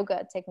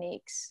yoga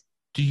techniques.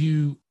 Do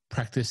you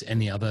practice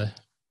any other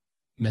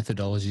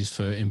methodologies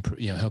for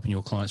helping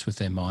your clients with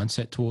their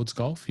mindset towards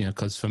golf?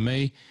 Because for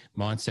me,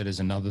 mindset is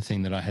another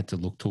thing that I had to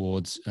look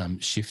towards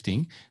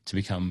shifting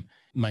to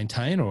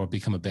maintain or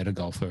become a better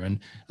golfer. And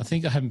I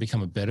think I haven't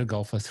become a better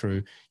golfer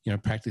through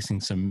practicing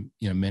some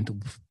mental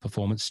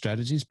performance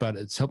strategies, but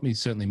it's helped me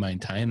certainly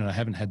maintain. And I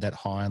haven't had that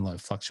high and low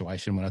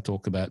fluctuation when I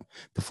talk about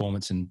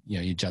performance, and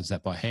you judge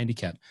that by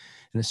handicap,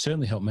 and it's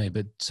certainly helped me.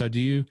 But so do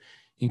you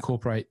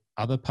incorporate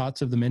other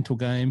parts of the mental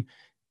game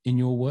in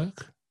your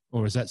work,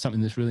 or is that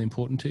something that's really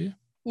important to you?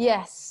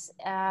 Yes,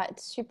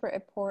 it's super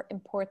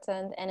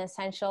important and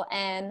essential.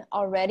 And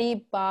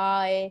already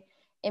by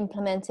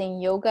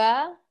implementing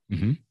yoga,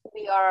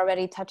 we are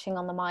already touching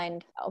on the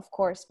mind, of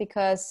course,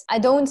 because I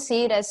don't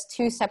see it as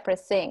two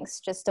separate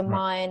things, just the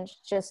mind,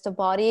 just the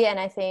body. And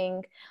I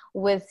think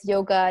with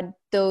yoga,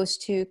 those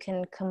two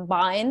can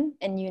combine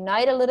and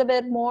unite a little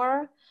bit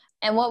more.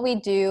 And what we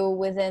do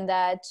within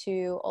that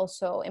to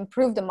also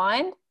improve the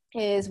mind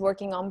is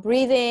working on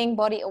breathing,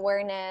 body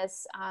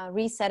awareness,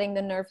 resetting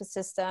the nervous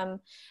system.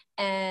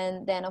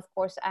 And then, of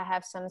course, I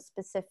have some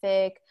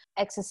specific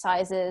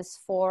exercises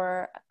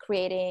for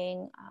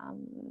creating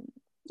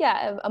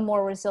a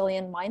more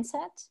resilient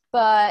mindset.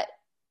 But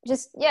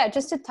just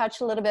to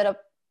touch a little bit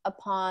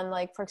upon,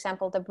 like, for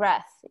example, the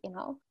breath,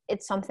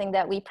 it's something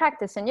that we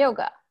practice in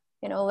yoga,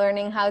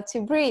 learning how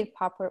to breathe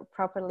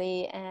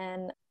properly.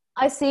 And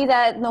I see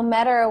that no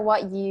matter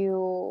what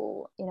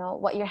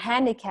what your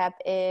handicap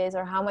is,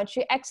 or how much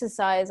you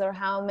exercise, or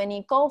how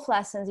many golf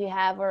lessons you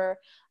have, or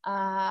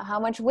how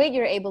much weight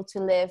you're able to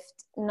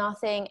lift,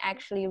 nothing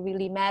actually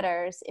really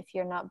matters if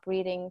you're not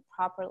breathing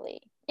properly.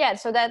 Yeah,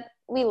 so that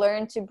we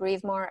learn to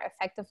breathe more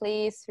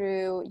effectively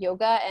through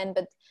yoga,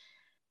 but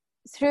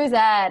through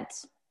that,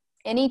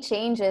 any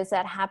changes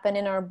that happen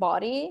in our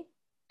body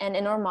and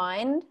in our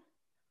mind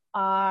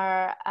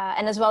are,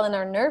 and as well in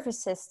our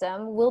nervous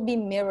system, will be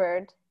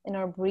mirrored in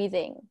our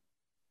breathing.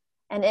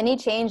 And any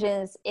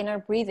changes in our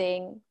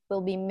breathing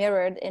will be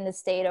mirrored in the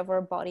state of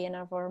our body and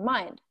of our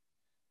mind.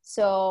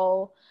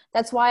 So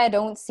that's why I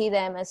don't see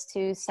them as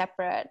two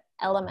separate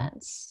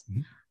elements.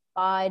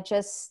 By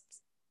just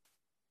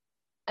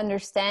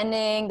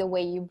understanding the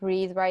way you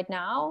breathe right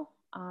now,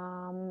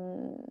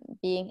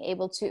 being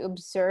able to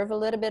observe a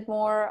little bit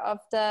more of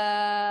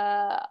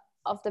the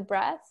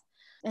breath.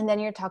 And then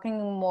you're talking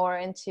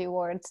more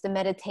towards the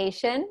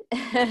meditation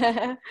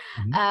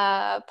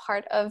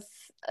part of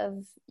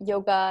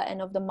yoga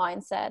and of the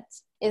mindset,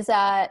 is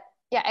that,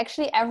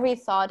 actually every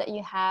thought that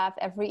you have,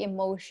 every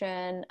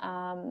emotion,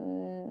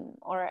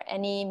 or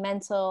any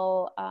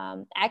mental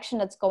action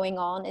that's going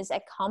on is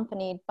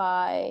accompanied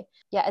by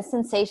a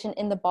sensation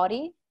in the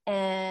body.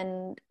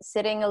 And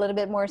sitting a little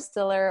bit more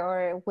stiller,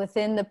 or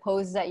within the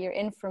pose that you're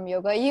in from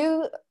yoga,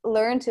 you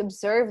learn to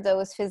observe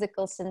those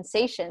physical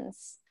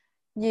sensations.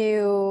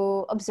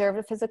 You observe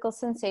the physical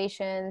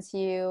sensations,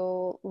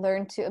 you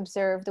learn to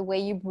observe the way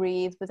you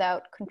breathe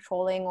without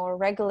controlling or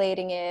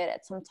regulating it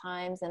at some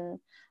times, and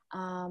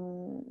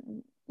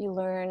you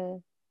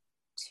learn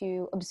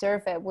to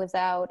observe it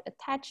without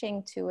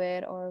attaching to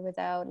it, or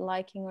without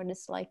liking or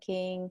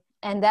disliking.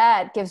 And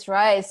that gives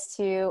rise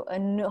to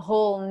a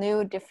whole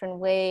new different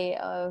way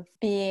of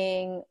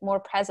being more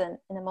present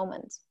in the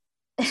moment.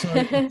 So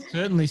it's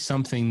certainly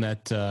something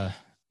that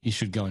you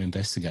should go and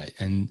investigate.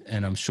 And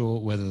I'm sure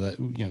whether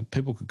that,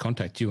 people could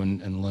contact you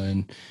and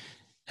learn.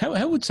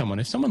 How would someone,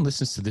 if someone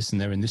listens to this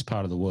and they're in this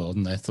part of the world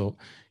and they thought,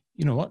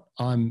 you know what,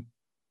 I'm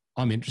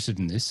interested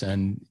in this,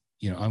 and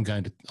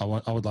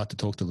I would like to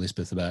talk to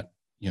Liesbeth about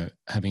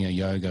having a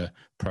yoga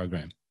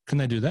program. Can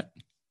they do that?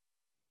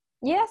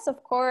 Yes,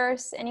 of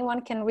course.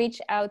 Anyone can reach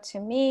out to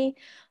me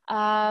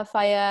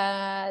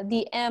via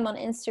DM on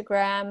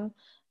Instagram,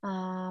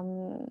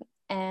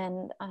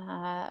 and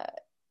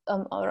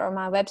or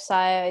my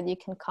website. You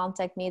can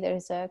contact me.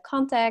 There's a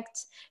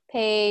contact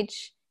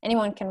page.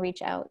 Anyone can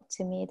reach out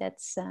to me.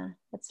 That's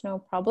no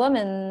problem.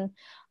 And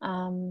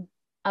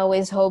I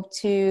always hope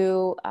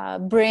to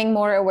bring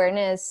more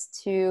awareness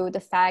to the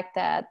fact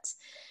that,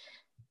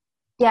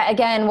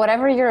 again,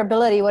 whatever your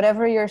ability,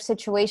 whatever your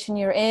situation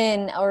you're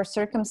in or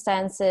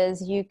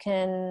circumstances, you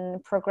can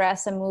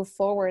progress and move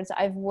forwards.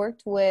 I've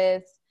worked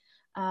with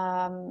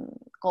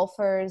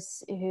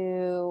golfers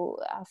who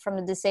from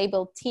the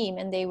disabled team,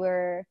 and they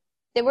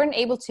weren't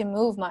able to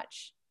move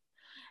much.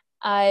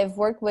 I've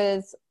worked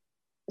with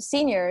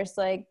seniors,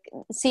 like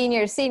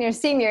seniors,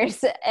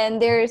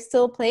 and they're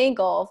still playing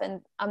golf,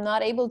 and I'm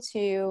not able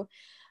to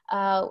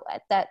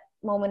at that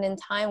moment in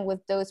time with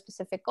those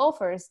specific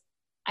golfers,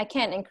 I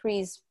can't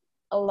increase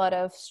a lot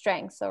of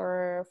strength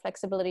or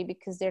flexibility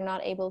because they're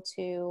not able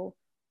to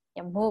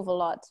move a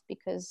lot,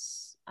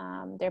 because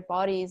their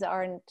bodies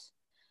aren't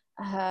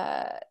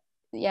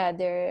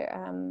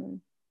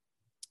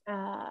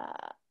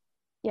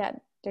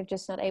they're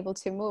just not able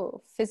to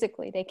move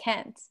physically. They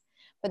can't.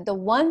 But the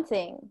one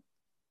thing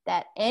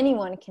that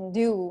anyone can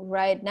do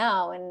right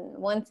now, and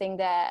one thing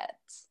that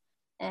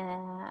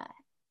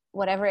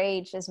whatever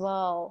age as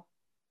well,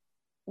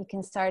 you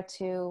can start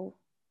to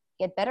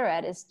get better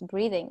at, is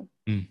breathing.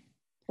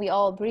 We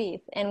all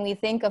breathe, and we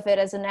think of it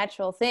as a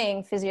natural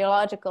thing,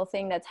 physiological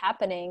thing that's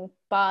happening,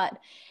 but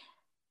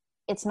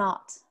it's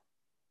not.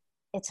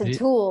 It's a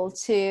tool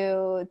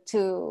to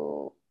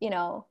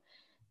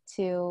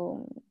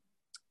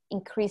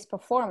increase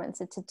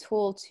performance. It's a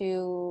tool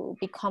to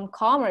become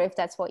calmer if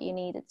that's what you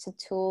need. It's a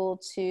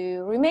tool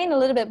to remain a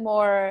little bit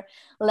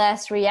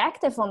less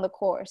reactive on the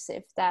course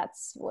if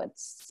that's what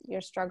you're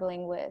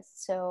struggling with.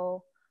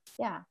 So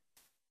yeah,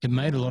 it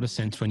made a lot of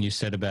sense when you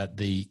said about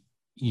the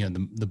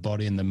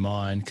body and the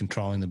mind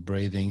controlling the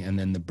breathing, and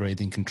then the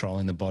breathing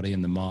controlling the body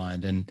and the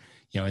mind. And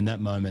in that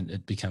moment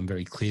it became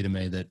very clear to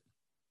me that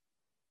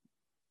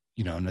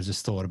and I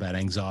just thought about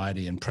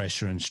anxiety and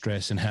pressure and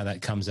stress and how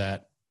that comes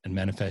out and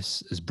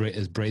manifests as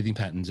breathing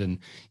patterns. And,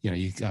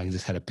 I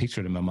just had a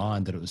picture in my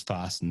mind that it was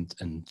fast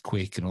and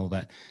quick and all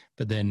that.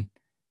 But then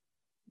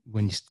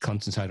when you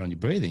concentrate on your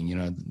breathing,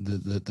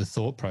 the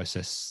thought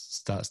process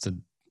starts to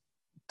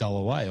dull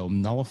away or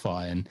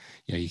nullify, and,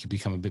 you can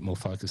become a bit more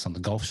focused on the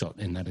golf shot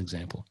in that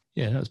example.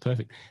 Yeah, that was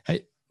perfect.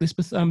 Hey,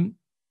 Lisbeth, in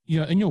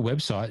your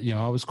website,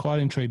 I was quite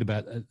intrigued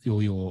about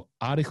your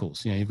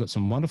articles. You've got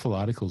some wonderful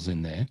articles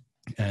in there.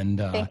 And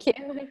thank you.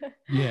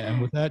 Yeah,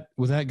 and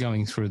without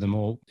going through them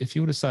all, if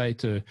you were to say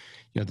to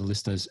the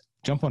listeners,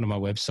 jump onto my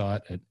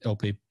website at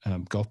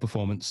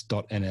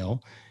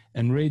lpgolfperformance.nl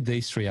and read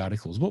these 3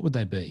 articles, what would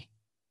they be?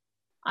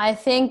 I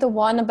think the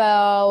one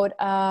about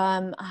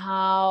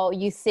how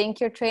you think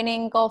you're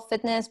training golf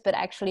fitness, but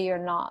actually you're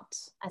not.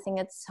 I think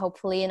it's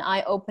hopefully an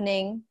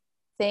eye-opening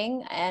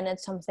thing, and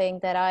it's something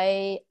that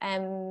I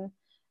am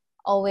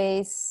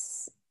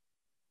always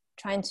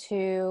trying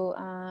to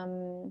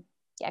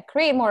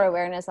create more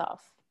awareness of.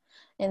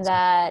 In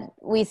that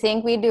we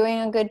think we're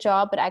doing a good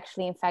job, but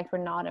actually, in fact,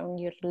 we're not, and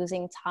you're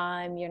losing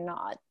time. You're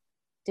not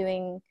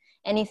doing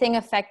anything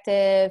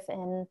effective,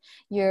 and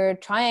you're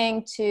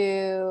trying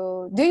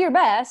to do your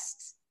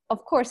best.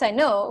 Of course, I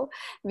know,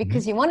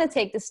 because you want to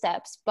take the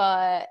steps,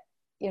 but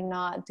you're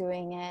not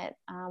doing it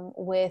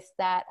with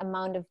that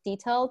amount of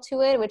detail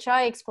to it, which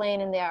I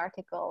explain in the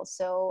article.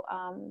 So,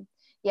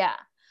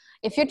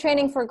 if you're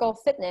training for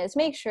golf fitness,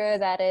 make sure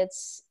that it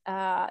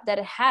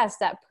has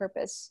that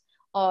purpose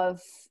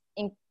of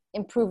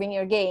improving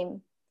your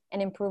game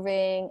and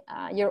improving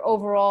your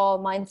overall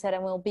mindset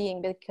and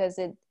well-being, because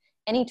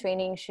any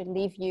training should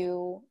leave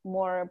you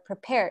more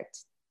prepared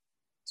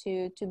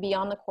to be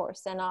on the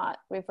course and not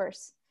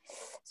reverse.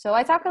 So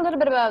I talk a little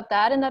bit about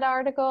that in that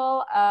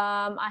article.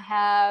 I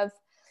have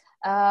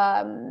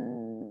a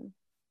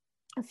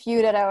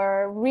few that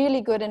are really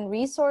good in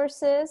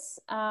resources,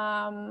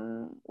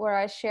 where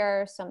I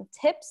share some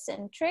tips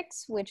and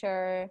tricks, which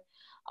are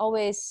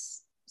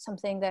always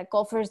something that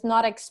golfers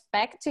not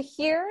expect to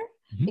hear,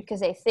 because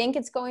they think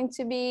it's going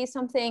to be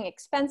something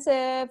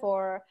expensive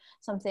or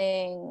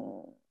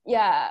something,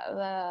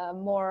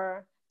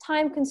 more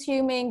time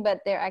consuming, but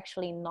they're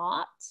actually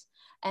not.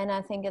 And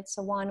I think it's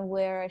the one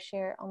where I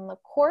share on the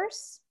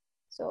course.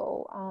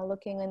 So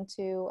looking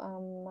into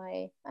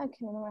I can't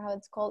remember how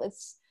it's called. I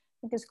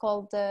think it's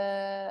called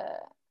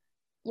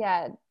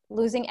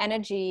losing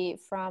energy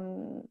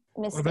from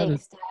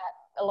mistakes that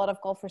a lot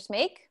of golfers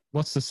make.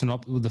 What's the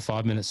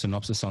 5-minute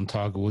synopsis on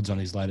Tiger Woods on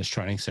his latest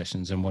training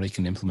sessions and what he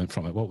can implement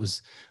from it?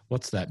 What's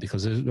that?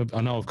 Because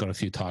I know I've got a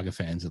few Tiger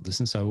fans that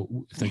listen. So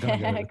if they're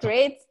going to go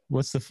great.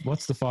 What's the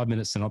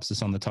 5-minute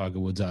synopsis on the Tiger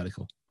Woods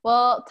article?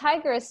 Well,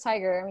 Tiger is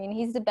Tiger. I mean,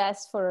 he's the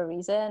best for a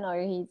reason,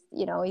 or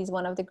he's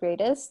one of the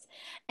greatest.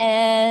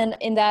 And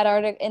in that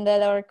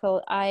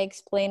article, I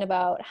explain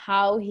about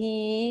how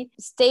he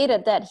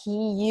stated that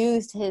he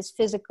used his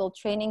physical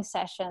training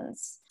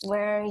sessions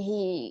where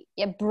he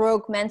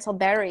broke mental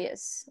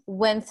barriers,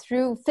 went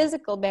through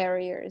physical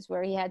barriers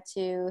where he had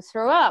to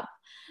throw up,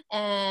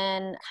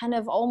 and kind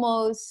of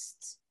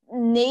almost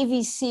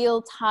Navy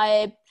SEAL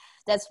type.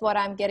 That's what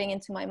I'm getting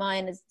into my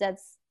mind,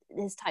 that's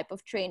his type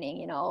of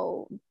training,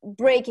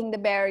 breaking the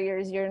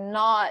barriers. You're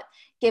not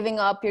giving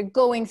up, you're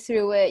going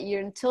through it,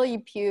 until you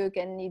puke,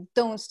 and you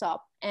don't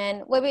stop.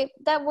 And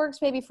that works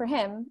maybe for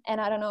him, and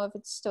I don't know if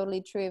it's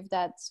totally true if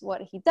that's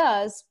what he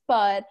does,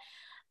 but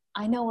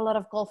I know a lot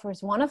of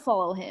golfers want to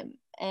follow him,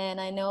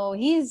 and I know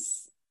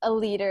he's a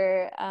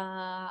leader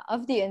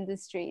of the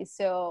industry.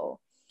 So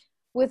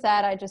with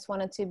that, I just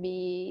wanted to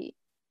be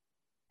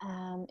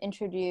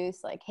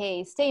introduce, like,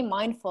 hey, stay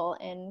mindful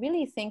and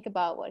really think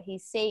about what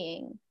he's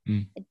saying.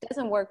 It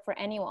doesn't work for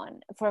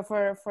anyone,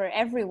 for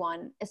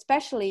everyone,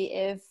 especially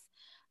if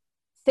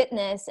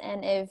fitness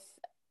and if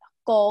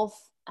golf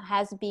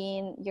has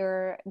been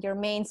your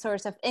main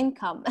source of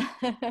income.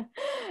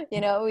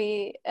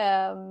 We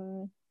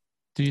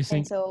do you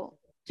think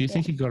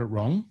he got it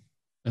wrong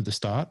at the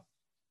start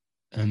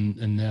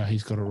and now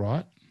he's got it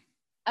right?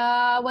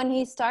 When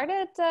he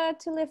started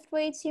to lift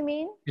weights, you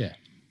mean? Yeah.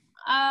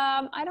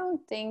 I don't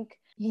think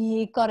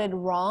he got it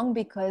wrong,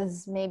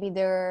 because maybe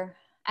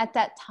at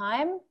that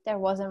time there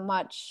wasn't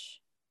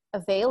much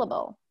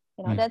available.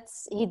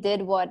 He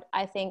did what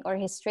I think, or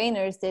his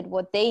trainers did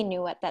what they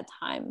knew at that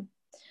time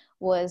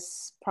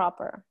was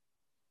proper.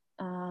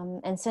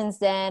 And since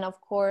then, of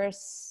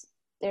course,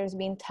 there's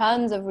been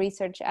tons of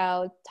research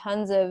out,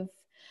 tons of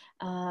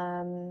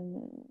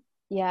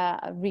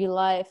real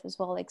life as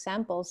well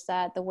examples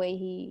that the way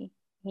he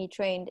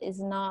trained is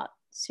not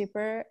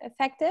super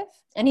effective.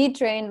 And he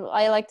trained,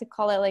 I like to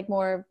call it like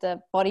more of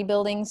the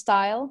bodybuilding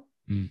style.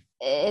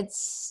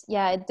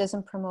 It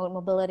doesn't promote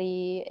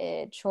mobility,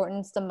 it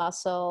shortens the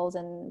muscles,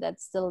 and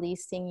that's the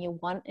least thing you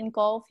want in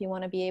golf. You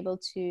want to be able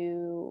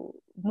to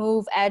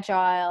move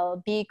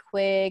agile, be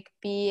quick,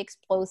 be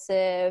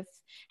explosive,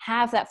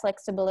 have that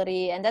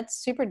flexibility, and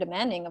that's super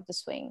demanding of the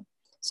swing.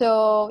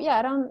 So yeah,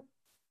 I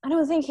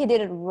don't think he did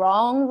it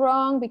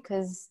wrong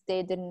because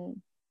they didn't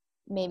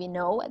maybe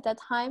know at that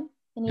time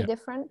any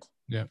different.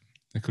 Yeah.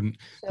 They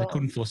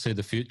couldn't foresee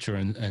the future,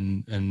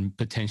 and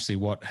potentially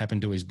what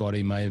happened to his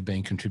body may have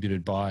been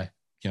contributed by,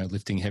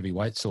 lifting heavy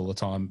weights all the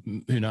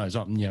time. Who knows?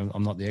 I'm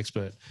not the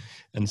expert,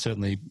 and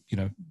certainly,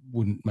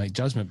 wouldn't make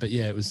judgment. But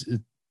yeah,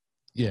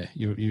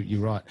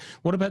 you're right.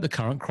 What about the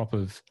current crop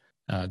of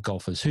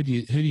golfers? Who do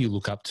you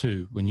look up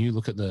to when you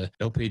look at the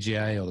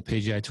LPGA or the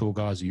PGA Tour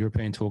guys, or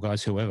European Tour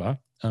guys, whoever?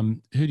 Who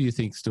do you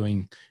think's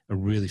doing a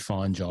really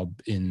fine job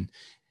in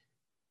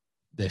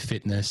their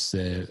fitness,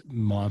 their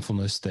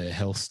mindfulness, their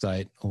health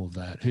state, all of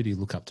that? Who do you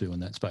look up to in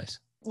that space?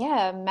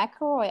 Yeah,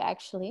 McElroy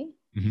actually.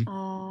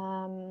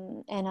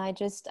 Mm-hmm. And I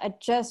just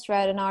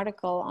read an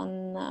article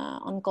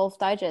on Golf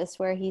Digest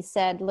where he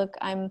said, "Look,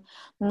 I'm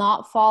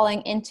not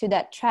falling into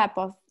that trap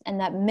and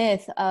that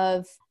myth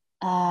of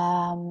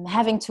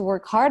having to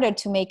work harder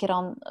to make it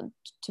on,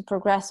 to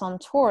progress on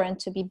tour and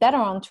to be better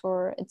on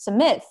tour. It's a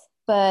myth."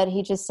 But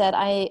he just said,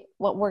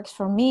 what works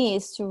for me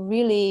is to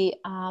really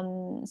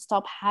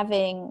stop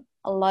having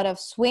a lot of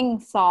swing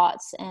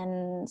thoughts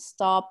and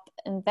stop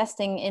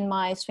investing in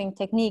my swing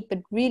technique, but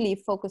really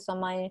focus on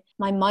my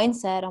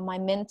mindset, on my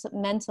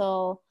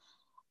mental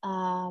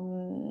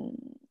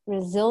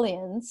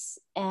resilience,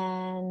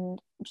 and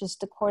just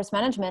the course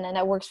management. And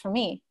that works for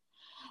me.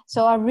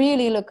 So I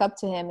really look up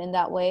to him in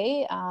that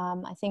way.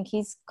 I think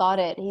he's got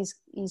it.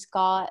 He's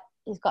got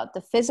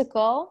the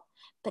physical,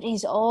 but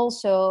he's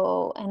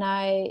also, and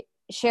I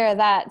share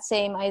that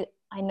same,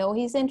 I know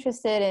he's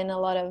interested in a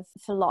lot of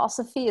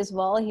philosophy as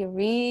well. He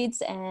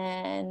reads,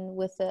 and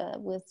with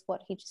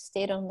what he just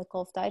stated on the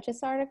Golf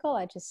Digest article,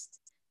 I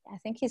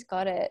think he's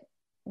got it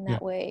in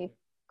that way,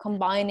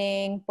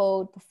 combining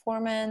both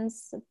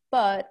performance,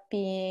 but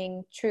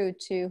being true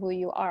to who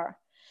you are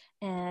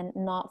and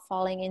not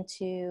falling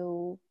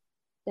into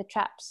the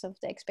traps of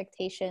the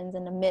expectations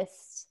and the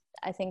myths.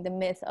 I think the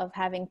myth of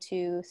having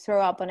to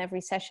throw up on every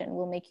session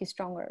will make you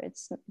stronger.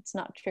 It's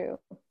not true.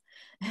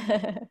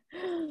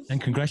 And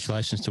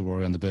congratulations to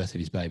Rory on the birth of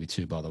his baby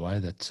too, by the way.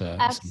 That's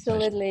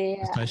absolutely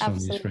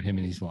news for him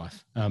and his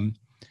wife.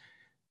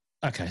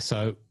 Okay,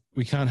 so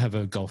we can't have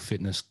a golf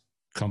fitness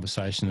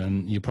conversation,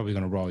 and you're probably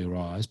going to roll your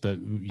eyes, but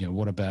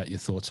what about your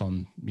thoughts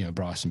on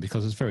Bryson?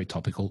 Because it's very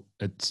topical.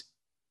 It's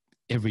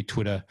every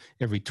Twitter,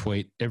 every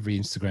tweet, every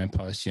Instagram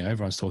post,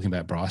 everyone's talking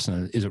about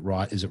Bryson. Is it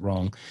right? Is it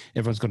wrong?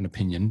 Everyone's got an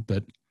opinion,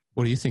 but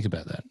what do you think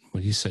about that?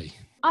 What do you see?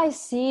 I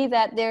see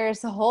that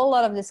there's a whole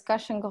lot of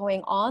discussion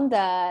going on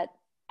that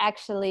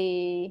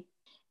actually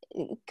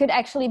could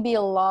actually be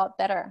a lot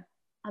better.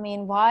 I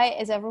mean, why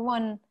is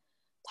everyone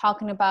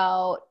talking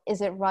about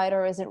is it right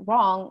or is it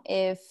wrong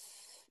if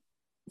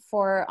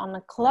for on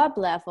a club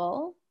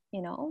level,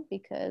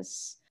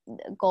 because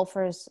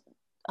golfers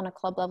on a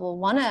club level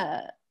want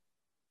to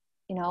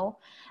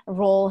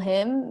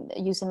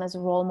use him as a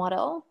role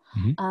model.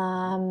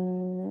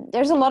 Mm-hmm.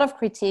 There's a lot of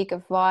critique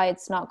of why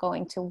it's not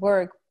going to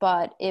work,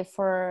 but if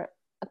for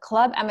a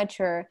club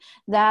amateur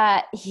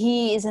that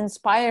he is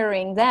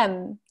inspiring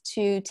them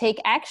to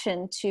take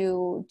action,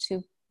 to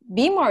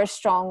be more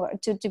stronger,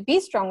 to be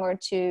stronger,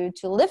 to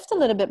lift a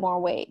little bit more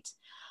weight,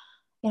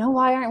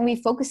 why aren't we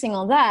focusing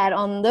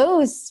on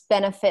those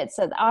benefits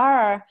that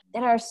are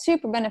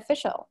super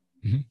beneficial?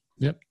 Mm-hmm.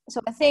 Yep. So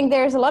I think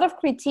there's a lot of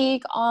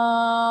critique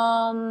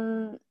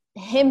on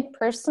him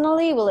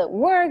personally. Will it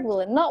work? Will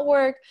it not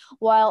work?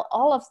 While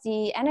all of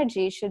the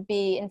energy should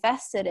be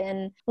invested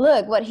in,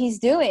 look, what he's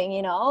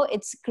doing,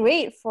 it's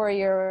great for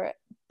your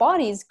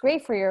body. It's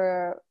great for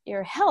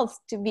your health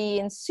to be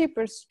in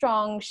super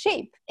strong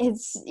shape.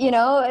 It's,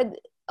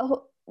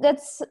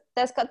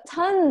 that's got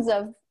tons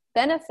of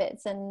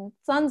benefits and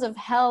tons of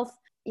health,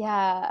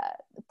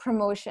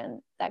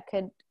 promotion that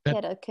could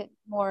get a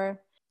more...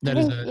 That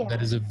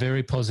is a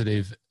very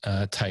positive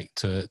take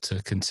to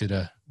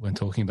consider when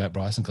talking about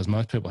Bryson, because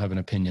most people have an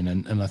opinion,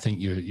 and I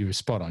think you're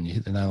spot on. You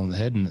hit the nail on the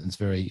head, and it's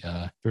very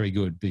very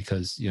good,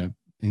 because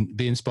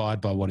be inspired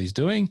by what he's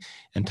doing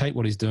and take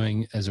what he's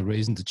doing as a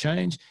reason to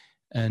change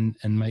and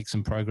make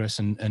some progress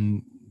and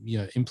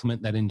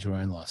implement that into your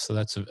own life. So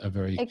that's a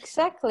very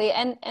exactly,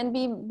 and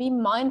be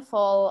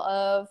mindful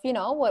of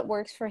what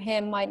works for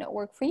him might not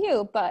work for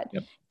you, but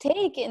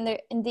take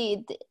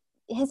indeed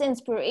his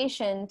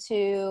inspiration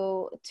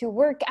to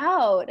work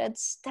out.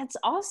 That's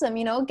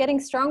awesome. Getting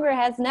stronger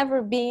has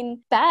never been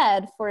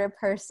bad for a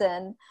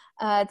person.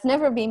 It's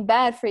never been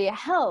bad for your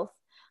health.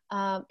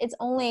 It's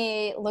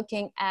only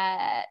looking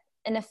at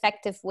an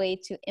effective way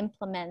to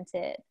implement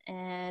it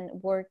and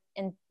work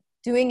and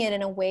doing it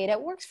in a way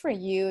that works for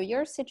you,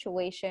 your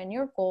situation,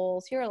 your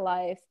goals, your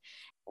life.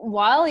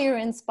 While you're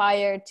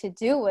inspired to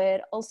do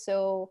it,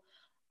 also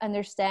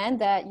understand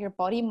that your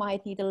body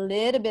might need a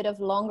little bit of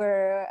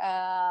longer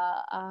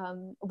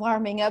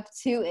warming up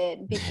to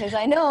it, because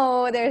I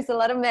know there's a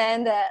lot of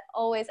men that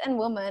always, and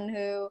women,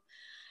 who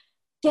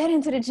get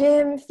into the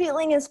gym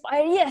feeling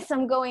inspired. Yes,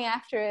 I'm going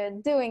after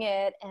it, doing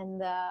it.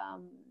 And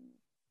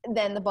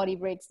then the body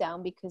breaks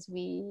down because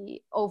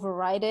we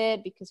override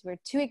it, because we're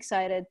too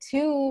excited,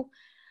 too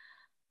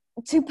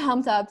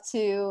pumped up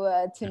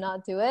to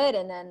not do it.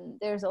 And then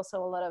there's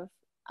also a lot of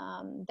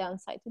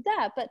downside to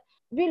that. But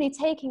really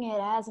taking it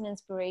as an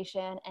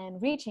inspiration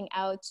and reaching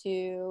out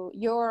to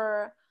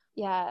your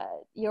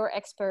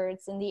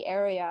experts in the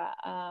area,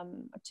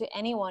 to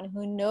anyone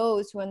who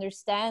knows, who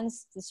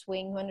understands the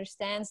swing, who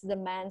understands the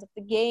demands of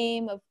the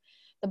game, of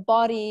the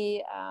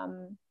body,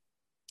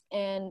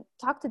 and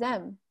talk to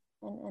them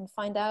and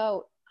find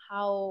out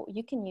how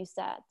you can use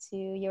that to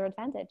your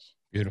advantage.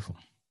 Beautiful.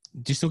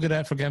 Do you still get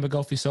out for a game of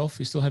golf yourself?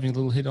 You're still having a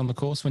little hit on the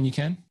course when you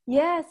can?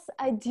 Yes,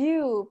 I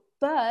do,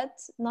 but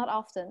not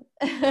often.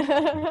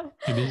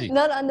 Too busy.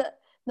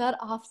 Not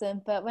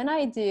often, but when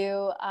I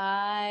do,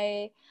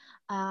 I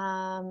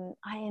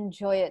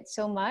enjoy it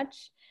so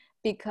much,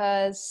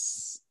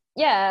 because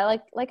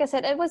like I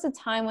said, it was a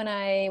time when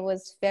I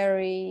was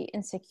very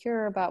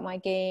insecure about my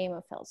game. I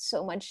felt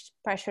so much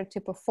pressure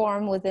to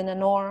perform within a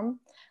norm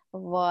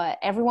of what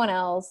everyone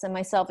else and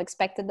myself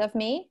expected of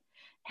me.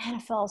 And I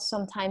felt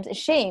sometimes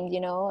ashamed,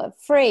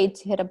 afraid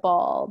to hit a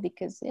ball,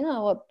 because,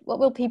 what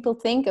will people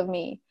think of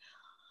me?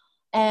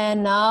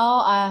 And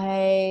now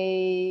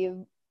I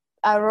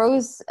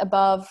rose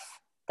above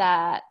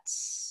that,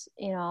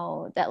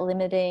 that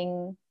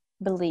limiting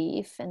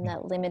belief and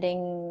that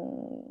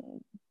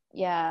limiting,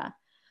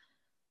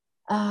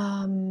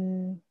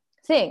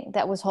 thing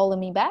that was holding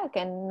me back.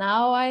 And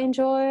now I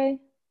enjoy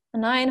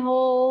 9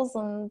 holes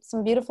and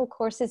some beautiful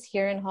courses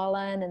here in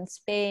Holland and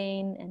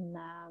Spain. And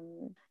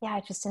I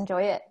just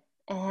enjoy it.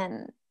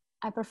 And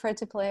I prefer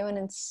to play when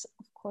it's,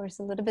 of course,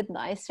 a little bit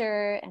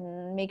nicer,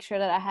 and make sure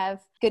that I have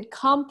good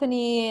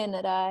company, and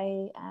that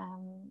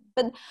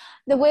but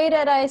the way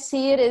that I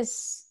see it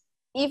is,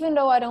 even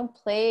though I don't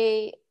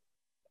play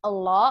a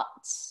lot,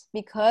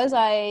 because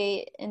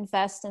I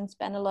invest and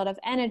spend a lot of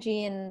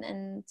energy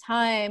and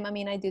time. I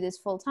mean, I do this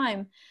full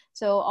time.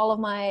 So all of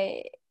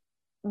my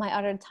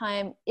other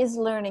time is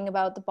learning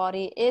about the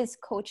body, is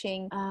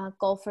coaching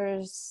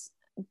golfers,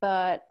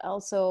 but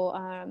also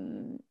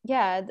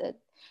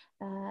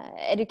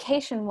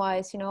education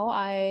wise,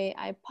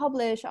 I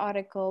publish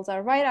articles, I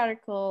write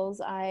articles,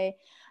 I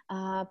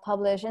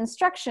publish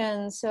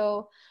instructions.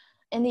 So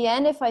in the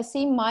end, if I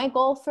see my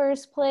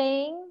golfers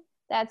playing,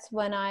 that's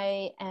when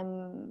I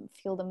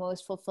feel the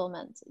most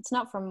fulfillment. It's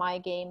not from my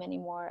game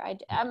anymore.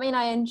 I mean,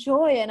 I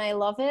enjoy and I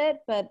love it,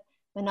 but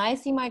when I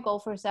see my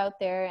golfers out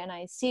there and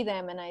I see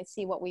them and I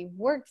see what we've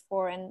worked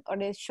for, or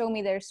they show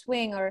me their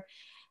swing or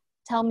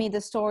tell me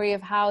the story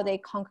of how they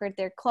conquered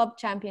their club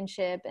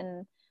championship,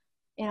 and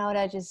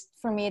that just,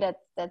 for me,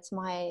 that's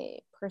my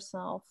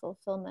personal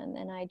fulfillment,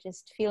 and I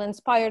just feel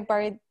inspired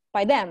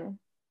by them.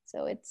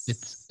 So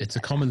it's a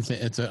common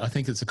thing. I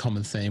think it's a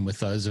common theme with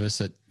those of us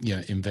that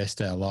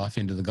invest our life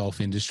into the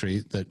golf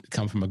industry, that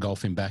come from a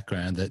golfing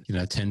background,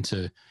 that tend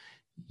to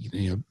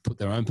put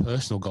their own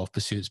personal golf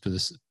pursuits for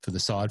the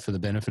side, for the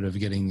benefit of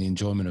getting the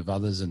enjoyment of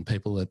others and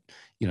people that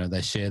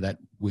they share that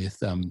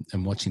with,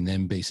 and watching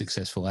them be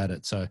successful at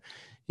it. So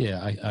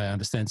I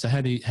understand. So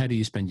how do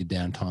you spend your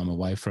downtime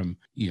away from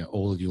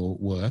all of your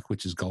work,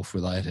 which is golf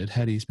related?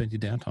 How do you spend your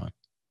downtime?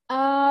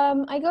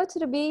 I go to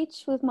the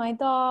beach with my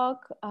dog,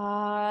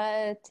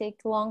 take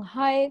long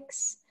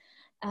hikes,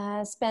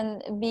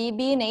 be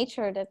in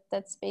nature.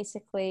 That's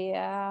basically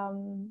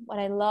what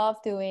I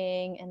love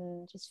doing,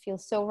 and just feel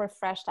so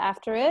refreshed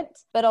after it.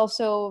 But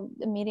also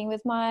meeting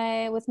with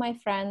my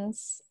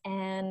friends,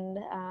 and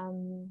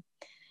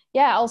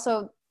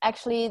also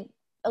actually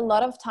a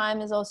lot of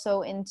time is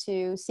also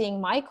into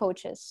seeing my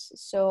coaches.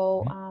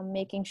 So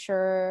making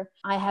sure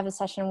I have a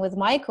session with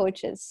my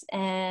coaches,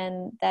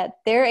 and that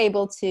they're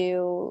able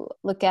to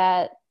look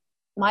at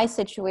my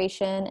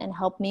situation and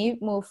help me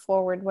move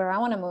forward where I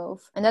want to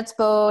move. And that's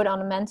both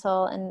on a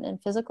mental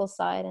and physical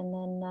side. And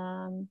then,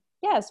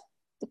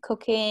 the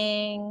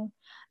cooking,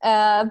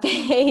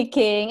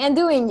 baking, and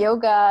doing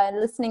yoga and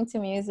listening to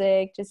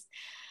music, just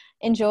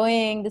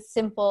enjoying the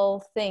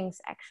simple things,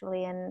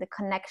 actually, and the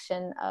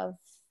connection of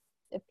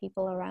the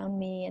people around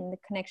me and the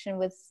connection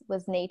with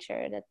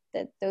nature.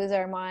 That those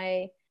are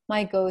my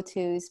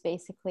go-tos,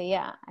 basically.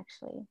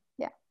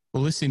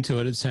 Well, listening to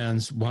it, it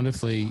sounds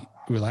wonderfully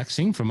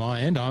relaxing from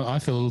my end. I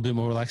feel a little bit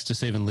more relaxed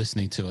just even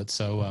listening to it.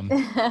 So, I'm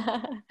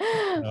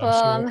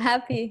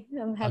happy.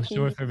 I'm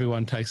sure if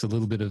everyone takes a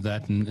little bit of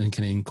that and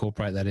can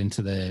incorporate that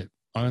into their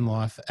own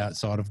life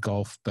outside of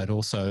golf, but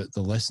also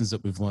the lessons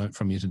that we've learned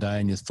from you today,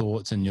 and your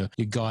thoughts and your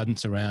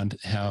guidance around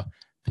how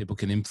people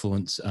can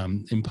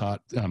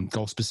impart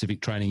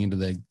golf-specific training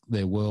into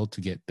their world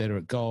to get better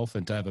at golf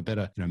and to have a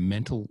better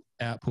mental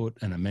output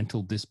and a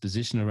mental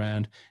disposition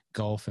around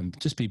golf and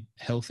just be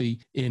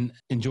healthy in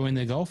enjoying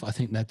their golf. I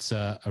think that's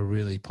a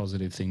really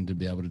positive thing to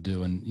be able to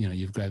do. And,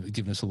 you've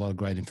given us a lot of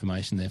great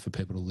information there for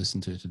people to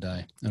listen to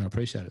today. And I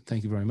appreciate it.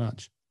 Thank you very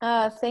much.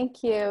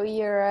 Thank you.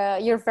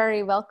 You're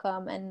very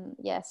welcome. And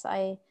yes,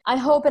 I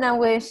hope and I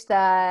wish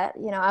that,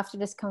 after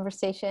this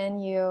conversation,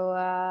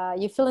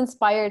 you feel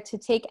inspired to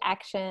take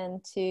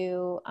action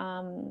to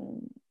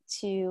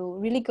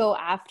really go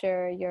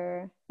after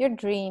your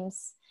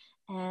dreams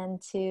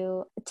and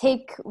to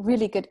take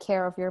really good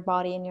care of your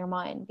body and your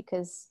mind,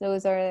 because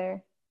those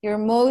are your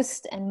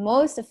most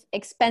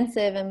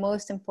expensive and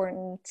most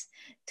important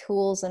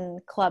tools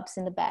and clubs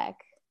in the bag.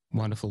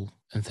 Wonderful.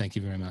 And thank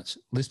you very much.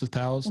 Liesbeth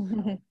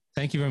Pauwels,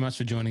 thank you very much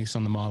for joining us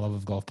on the My Love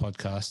of Golf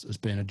podcast. It's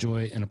been a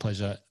joy and a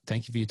pleasure.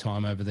 Thank you for your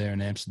time over there in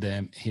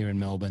Amsterdam, here in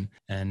Melbourne.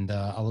 And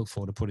I look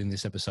forward to putting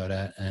this episode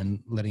out and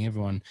letting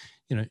everyone,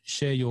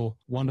 share your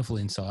wonderful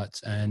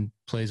insights. And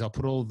please, I'll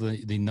put all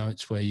the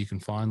notes where you can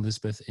find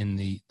Liesbeth in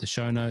the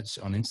show notes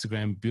on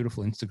Instagram,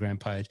 beautiful Instagram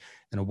page,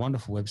 and a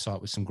wonderful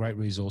website with some great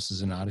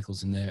resources and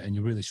articles in there. And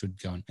you really should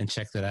go and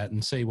check that out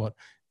and see what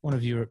one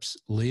of Europe's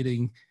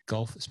leading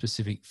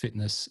golf-specific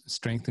fitness,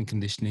 strength and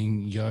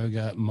conditioning,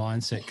 yoga,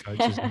 mindset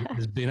coaches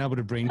has been able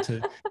to bring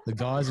to the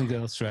guys and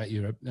girls throughout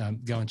Europe.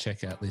 Go and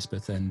check out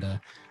Liesbeth. And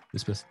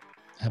Liesbeth,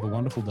 have a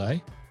wonderful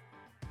day.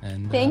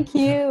 And thank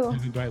you.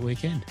 Have a great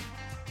weekend.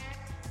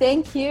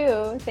 Thank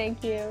you.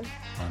 Thank you.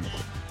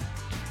 Wonderful.